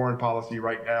of our foreign policy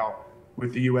right now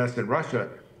with the U.S. and Russia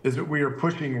is that we are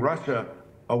pushing Russia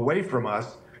away from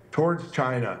us towards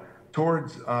China,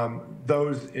 towards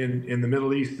those in the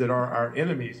Middle East that are our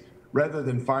enemies, rather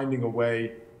than finding a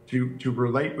way to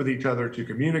relate with each other, to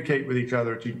communicate with each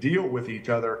other, to deal with each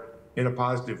other in a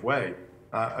positive way.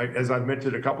 As I've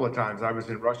mentioned a couple of times, I was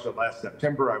in Russia last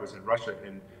September. I was in Russia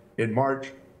in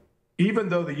March. Even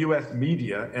though the U.S.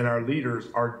 media and our leaders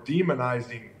are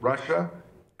demonizing Russia,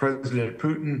 President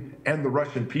Putin, and the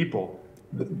Russian people,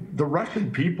 the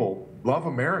Russian people love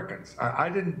Americans. I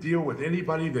didn't deal with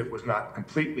anybody that was not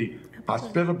completely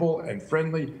hospitable and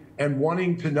friendly and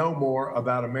wanting to know more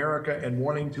about America and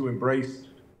wanting to embrace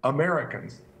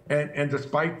Americans. And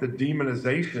despite the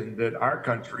demonization that our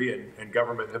country and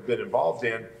government have been involved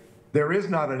in, there is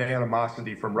not an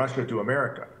animosity from Russia to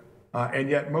America. And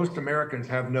yet most Americans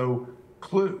have no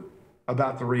clue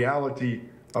about the reality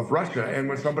of Russia. And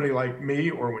when somebody like me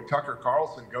or when Tucker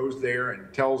Carlson goes there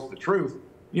and tells the truth,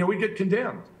 we get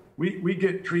condemned. We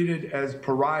get treated as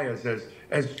pariahs,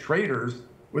 as traitors,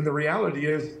 when the reality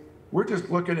is we're just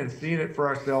looking and seeing it for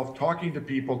ourselves, talking to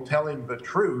people, telling the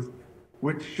truth,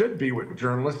 which should be what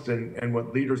journalists and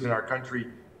what leaders in our country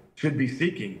should be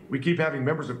seeking. We keep having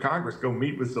members of Congress go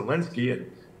meet with Zelensky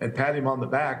and pat him on the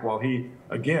back while he,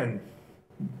 again,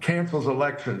 cancels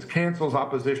elections, cancels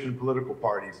opposition political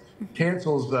parties,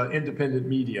 cancels independent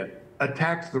media,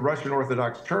 attacks the Russian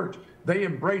Orthodox Church. They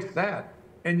embrace that.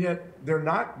 And yet they're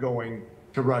not going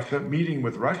to Russia, meeting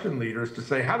with Russian leaders to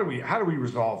say, how do we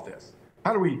resolve this?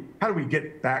 How do we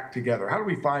get back together? How do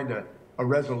we find a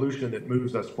resolution that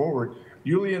moves us forward?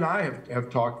 Yulia and I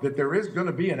have talked that there is going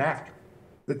to be an after,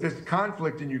 that this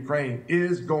conflict in Ukraine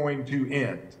is going to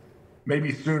end,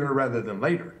 maybe sooner rather than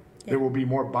later. There will be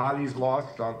more bodies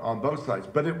lost on both sides,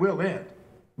 but it will end.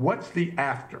 What's the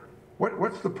after?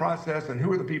 What's the process, and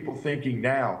who are the people thinking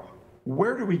now?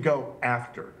 Where do we go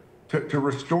after to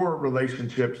restore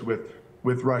relationships with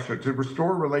Russia, to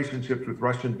restore relationships with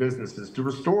Russian businesses, to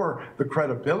restore the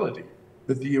credibility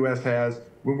that the U.S. has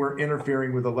when we're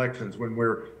interfering with elections, when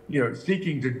we're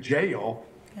seeking to jail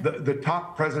the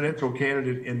top presidential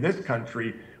candidate in this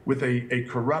country with a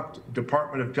corrupt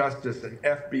Department of Justice and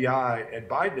FBI and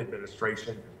Biden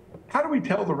administration? How do we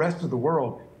tell the rest of the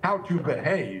world how to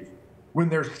behave when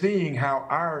they're seeing how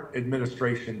our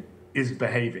administration is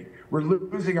behaving? We're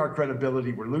losing our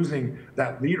credibility. We're losing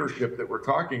that leadership that we're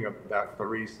talking about,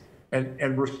 Clarice,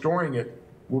 and restoring it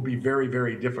will be very,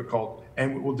 very difficult.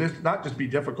 And it will not just be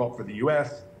difficult for the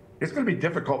U.S., it's going to be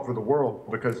difficult for the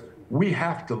world, because we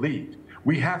have to lead.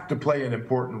 We have to play an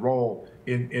important role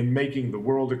in making the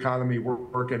world economy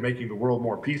work and making the world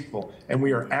more peaceful. And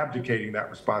we are abdicating that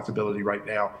responsibility right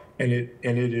now. And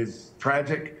it is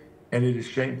tragic and it is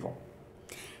shameful.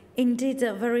 Indeed,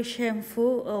 very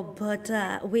shameful, but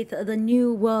with the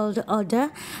new world order,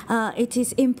 it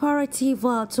is imperative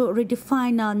to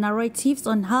redefine our narratives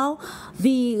on how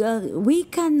we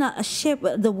can shape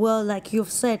the world. Like you've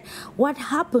said, what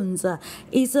happens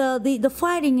is the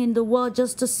fighting in the world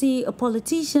just to see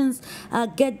politicians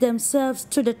get themselves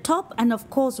to the top, and of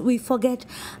course we forget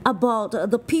about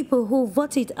the people who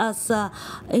voted us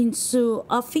into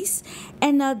office.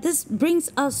 And this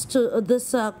brings us to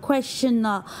this question,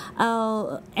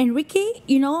 Enrique,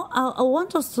 I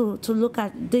want us to look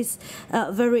at this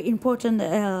very important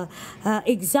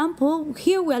example.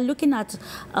 Here we are looking at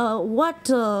what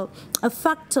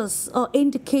factors or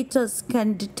indicators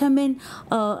can determine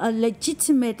a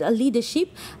legitimate leadership.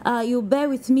 You bear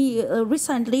with me,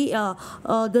 recently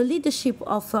the leadership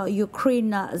of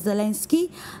Ukraine,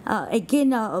 Zelensky,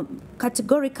 again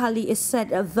categorically is said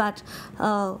that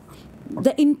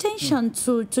the intention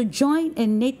to join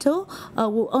in NATO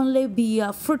will only be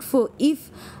fruitful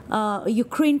if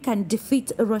Ukraine can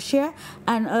defeat Russia,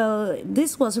 and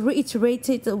this was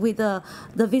reiterated with the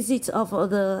visit of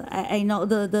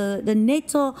the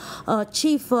NATO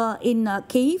chief in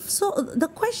Kyiv. So the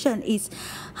question is,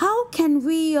 how can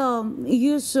we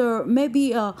use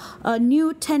maybe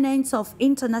new tenets of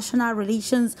international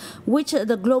relations, which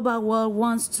the global world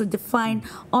wants to define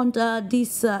under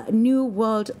this new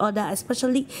world order,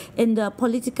 especially in the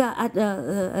political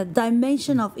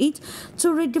dimension of it,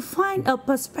 to redefine a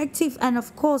perspective and,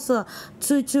 of course,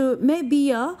 to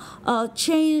maybe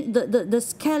change the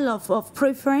scale of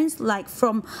preference, like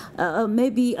from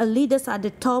maybe leaders at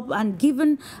the top, and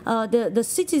given the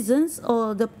citizens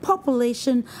or the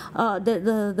population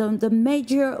the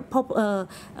major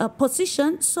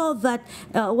position, so that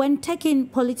when taking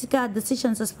political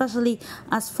decisions, especially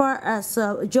as far as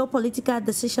geopolitical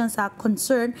decisions are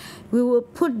concerned, we will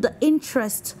put the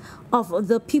interest of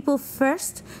the people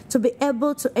first, to be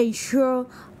able to ensure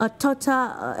a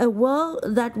total a world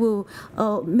that will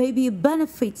maybe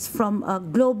benefits from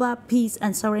global peace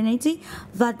and serenity,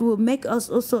 that will make us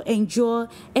also enjoy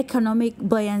economic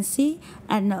buoyancy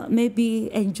and maybe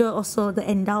enjoy also the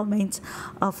endowment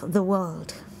of the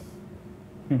world.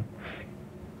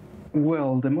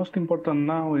 Well, the most important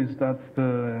now is that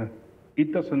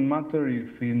it doesn't matter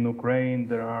if in Ukraine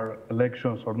there are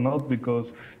elections or not, because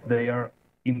they are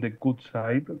in the good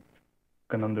side. You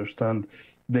can understand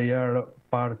they are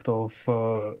part of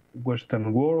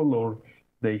Western world, or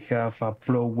they have a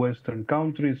pro-Western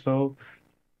country. So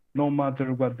no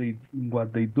matter what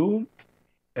they do,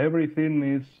 everything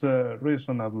is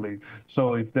reasonably.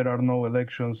 So if there are no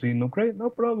elections in Ukraine, no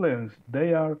problems.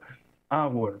 They are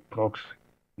our proxy,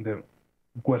 the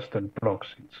Western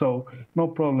proxy. So no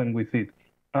problem with it.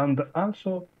 And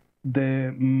also,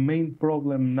 the main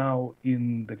problem now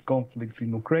in the conflict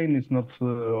in Ukraine is not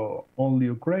only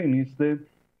Ukraine, it's the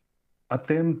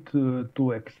attempt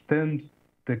to extend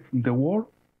the war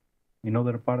in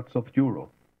other parts of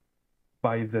Europe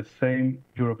by the same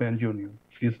European Union.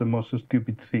 Is the most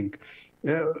stupid thing.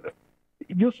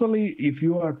 Usually, if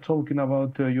you are talking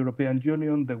about the European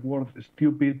Union, the word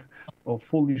stupid or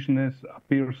foolishness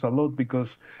appears a lot, because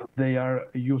they are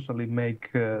usually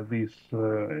make this,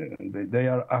 they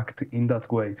are act in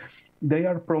that way. They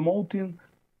are promoting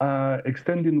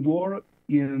extending war,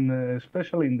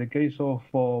 especially in the case of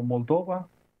Moldova,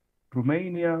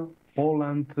 Romania,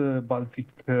 Poland, Baltic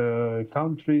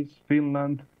countries,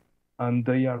 Finland, and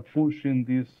they are pushing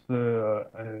this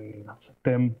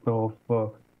attempt of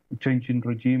changing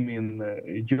regime in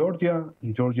Georgia.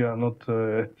 In Georgia, not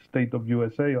state of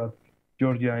USA, but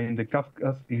Georgia in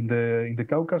the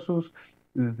Caucasus,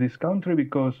 this country,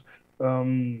 because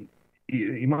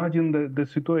imagine the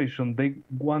situation. They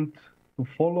want to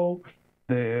follow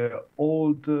the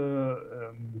old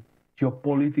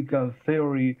geopolitical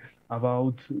theory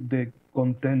about the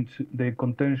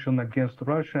contention against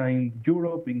Russia in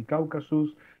Europe, in Caucasus,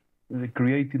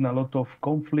 creating a lot of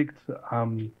conflicts,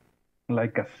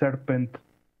 like a serpent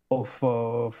of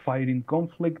fighting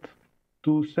conflicts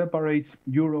to separate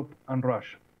Europe and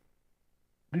Russia.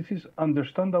 This is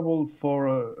understandable for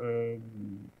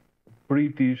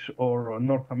British or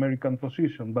North American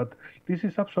position, but this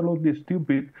is absolutely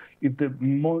stupid if the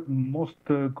most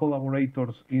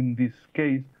collaborators in this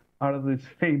case are the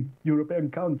same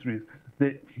European countries,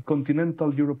 the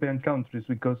continental European countries,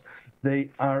 because they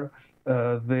are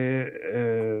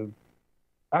the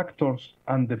actors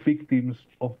and the victims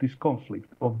of this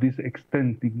conflict, of this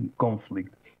extending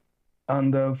conflict.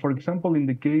 And for example, in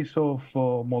the case of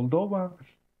Moldova,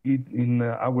 in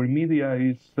our media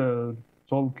is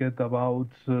talked about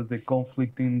the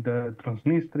conflict in the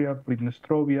Transnistria,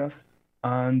 Pridnestrovia,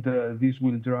 and this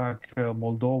will drag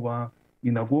Moldova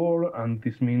in a war, and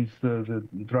this means the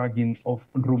dragging of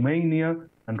Romania,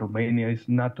 and Romania is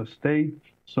NATO state.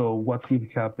 So what will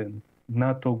happen?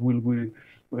 NATO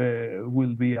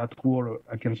will be at war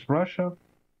against Russia.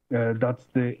 That's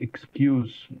the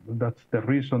excuse, that's the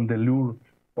reason, the lure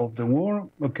of the war.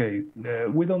 Okay,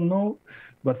 we don't know,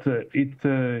 but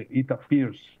it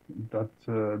appears that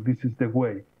this is the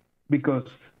way, because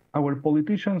our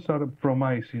politicians are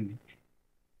promising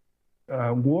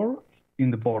war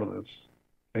in the borders,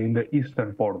 in the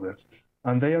eastern borders,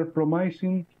 and they are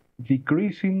promising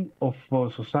decreasing of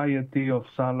society, of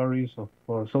salaries, of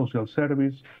social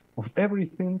service, of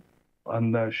everything,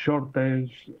 and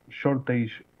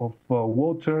shortage of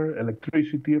water,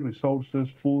 electricity, resources,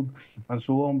 food, and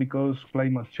so on, because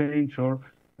climate change, or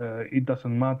it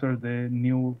doesn't matter, the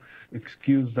new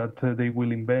excuse that they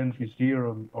will invent this year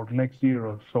or next year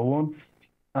or so on.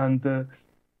 And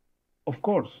of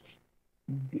course,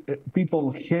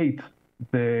 people hate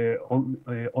the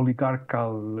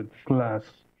oligarchical class,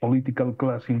 political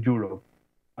class in Europe.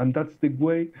 And that's the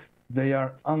way they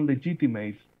are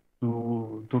unlegitimate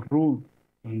to rule.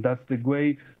 And that's the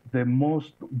way the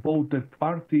most voted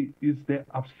party is the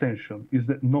abstention, is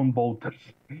the non-voters.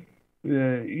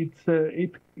 It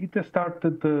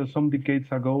started some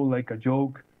decades ago like a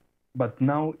joke, but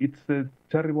now it's a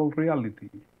terrible reality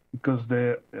because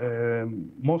the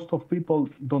most of people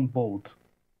don't vote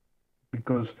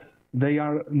because they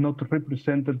are not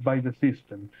represented by the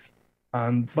system.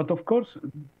 But of course,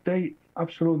 they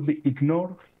absolutely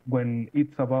ignore when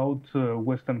it's about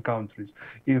Western countries.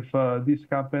 If this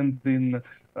happened in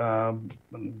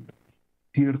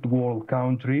third world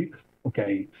country,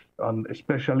 okay, and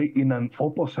especially in an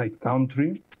opposite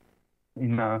country,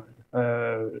 in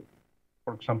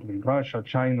for example, in Russia,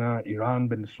 China, Iran,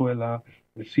 Venezuela,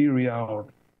 Syria, or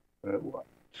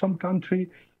some country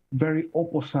very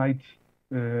opposite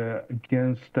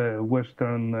against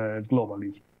Western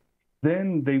globalism.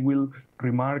 Then they will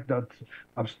remark that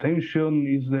abstention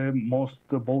is the most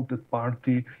voted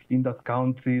party in that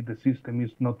country. The system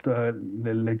is not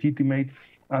legitimate.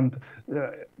 And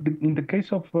in the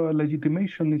case of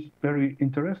legitimation, it's very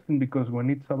interesting because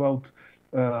when it's about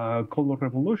color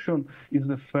revolution, is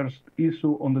the first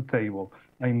issue on the table.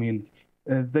 I mean,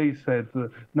 they said,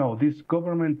 no, this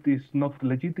government is not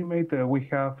legitimate. We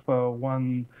have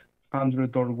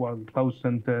 100 or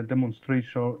 1,000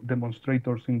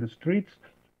 demonstrators in the streets.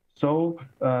 So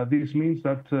this means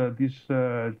that this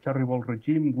terrible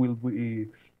regime will be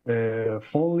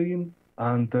falling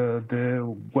and the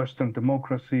Western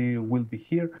democracy will be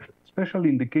here, especially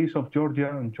in the case of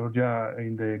Georgia and Georgia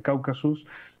in the Caucasus,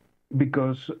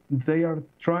 because they are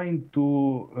trying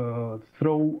to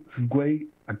throw away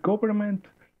a government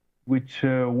which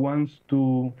wants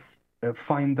to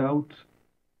find out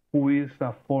who is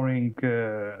a foreign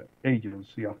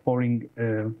agency, a foreign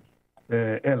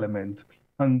element.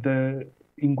 And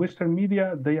in Western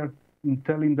media, they are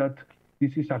telling that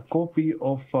this is a copy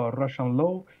of Russian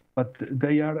law, but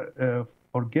they are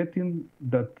forgetting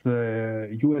that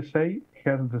USA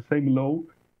has the same law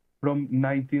from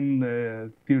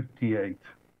 1938.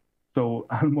 So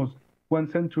almost 1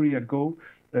 century ago,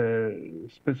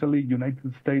 especially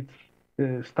United States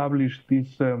established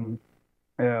this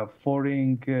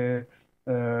Foreign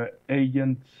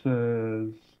Agents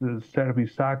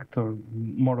Service Act, or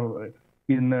more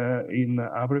in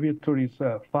abbreviature is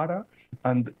FARA,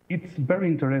 and it's very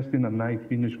interesting. And I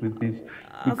finish with this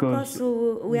because of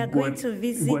course we are going to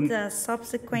visit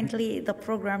subsequently the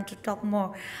program to talk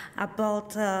more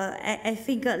about. I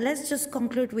think let's just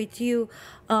conclude with you,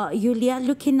 Yulia,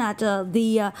 looking at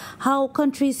how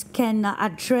countries can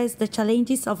address the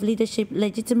challenges of leadership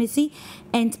legitimacy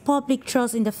and public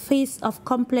trust in the face of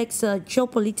complex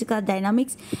geopolitical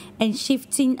dynamics and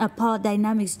shifting power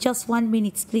dynamics. Just 1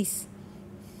 minute, please.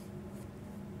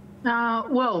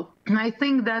 Well, I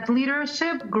think that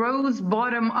leadership grows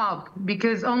bottom up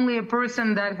because only a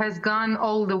person that has gone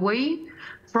all the way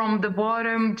from the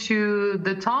bottom to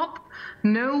the top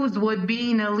knows what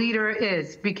being a leader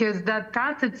is, because that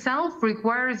path itself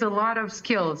requires a lot of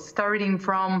skills, starting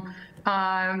from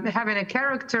having a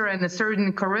character and a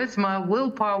certain charisma,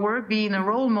 willpower, being a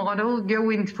role model,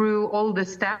 going through all the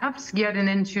steps, getting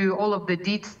into all of the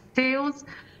details,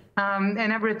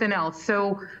 and everything else.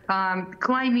 So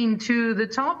climbing to the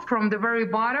top from the very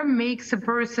bottom makes a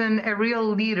person a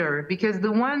real leader, because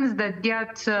the ones that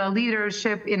get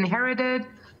leadership inherited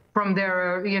from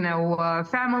their,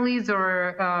 families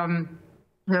or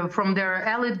from their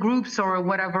elite groups or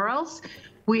whatever else,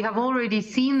 we have already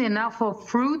seen enough of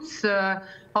fruits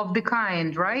of the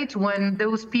kind, right? When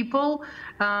those people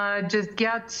just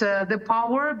get the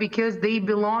power because they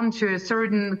belong to a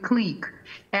certain clique.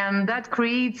 And that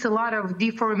creates a lot of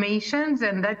deformations,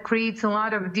 and that creates a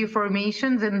lot of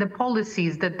deformations in the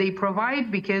policies that they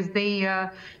provide, because they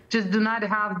just do not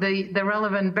have the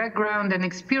relevant background and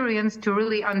experience to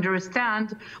really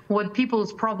understand what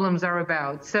people's problems are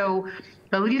about. So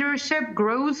the leadership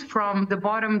grows from the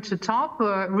bottom to top,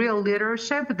 real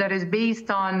leadership that is based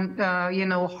on,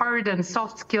 hard and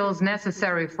soft skills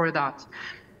necessary for that.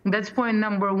 That's point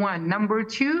number one. Number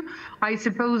two, I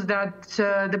suppose that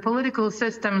the political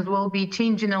systems will be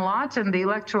changing a lot, and the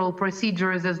electoral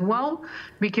procedures as well,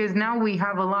 because now we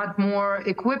have a lot more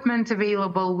equipment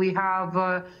available. We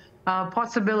have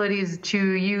possibilities to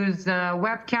use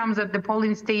webcams at the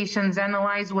polling stations,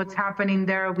 analyze what's happening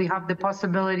there. We have the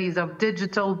possibilities of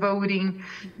digital voting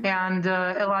and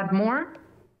a lot more.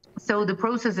 So the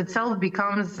process itself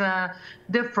becomes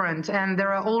different, and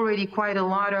there are already quite a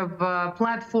lot of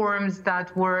platforms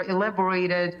that were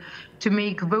elaborated to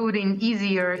make voting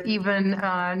easier, even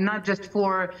not just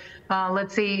for,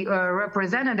 let's say,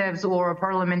 representatives or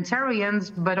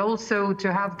parliamentarians, but also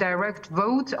to have direct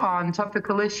vote on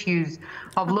topical issues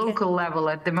of local level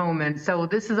at the moment. So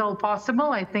this is all possible.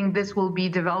 I think this will be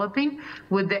developing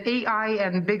with the AI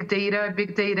and big data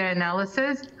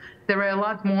analysis. There are a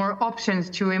lot more options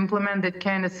to implement that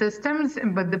kind of systems,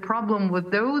 but the problem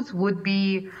with those would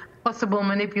be possible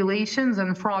manipulations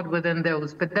and fraud within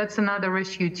those. But that's another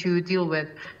issue to deal with.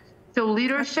 So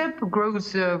leadership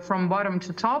grows from bottom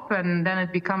to top, and then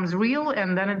it becomes real,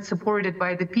 and then it's supported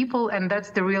by the people, and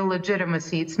that's the real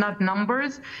legitimacy. It's not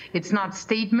numbers, it's not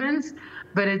statements,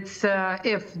 but it's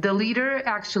if the leader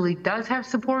actually does have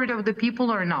support of the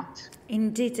people or not.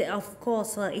 Indeed, of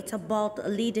course, it's about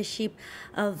leadership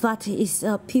that is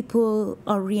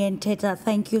people-oriented.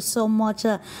 Thank you so much,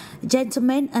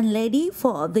 gentlemen and lady,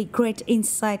 for the great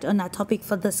insight on our topic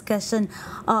for discussion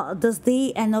this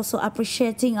day, and also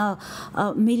appreciating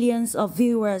millions of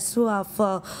viewers who have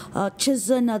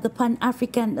chosen the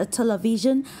Pan-African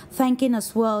television. Thanking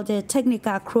as well the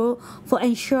technical crew for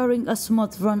ensuring a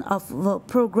smooth run of the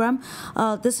program.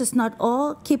 This is not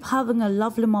all. Keep having a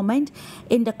lovely moment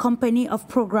in the company of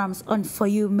programs on For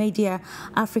You Media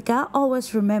Africa.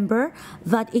 Always remember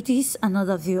that it is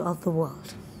another view of the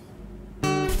world.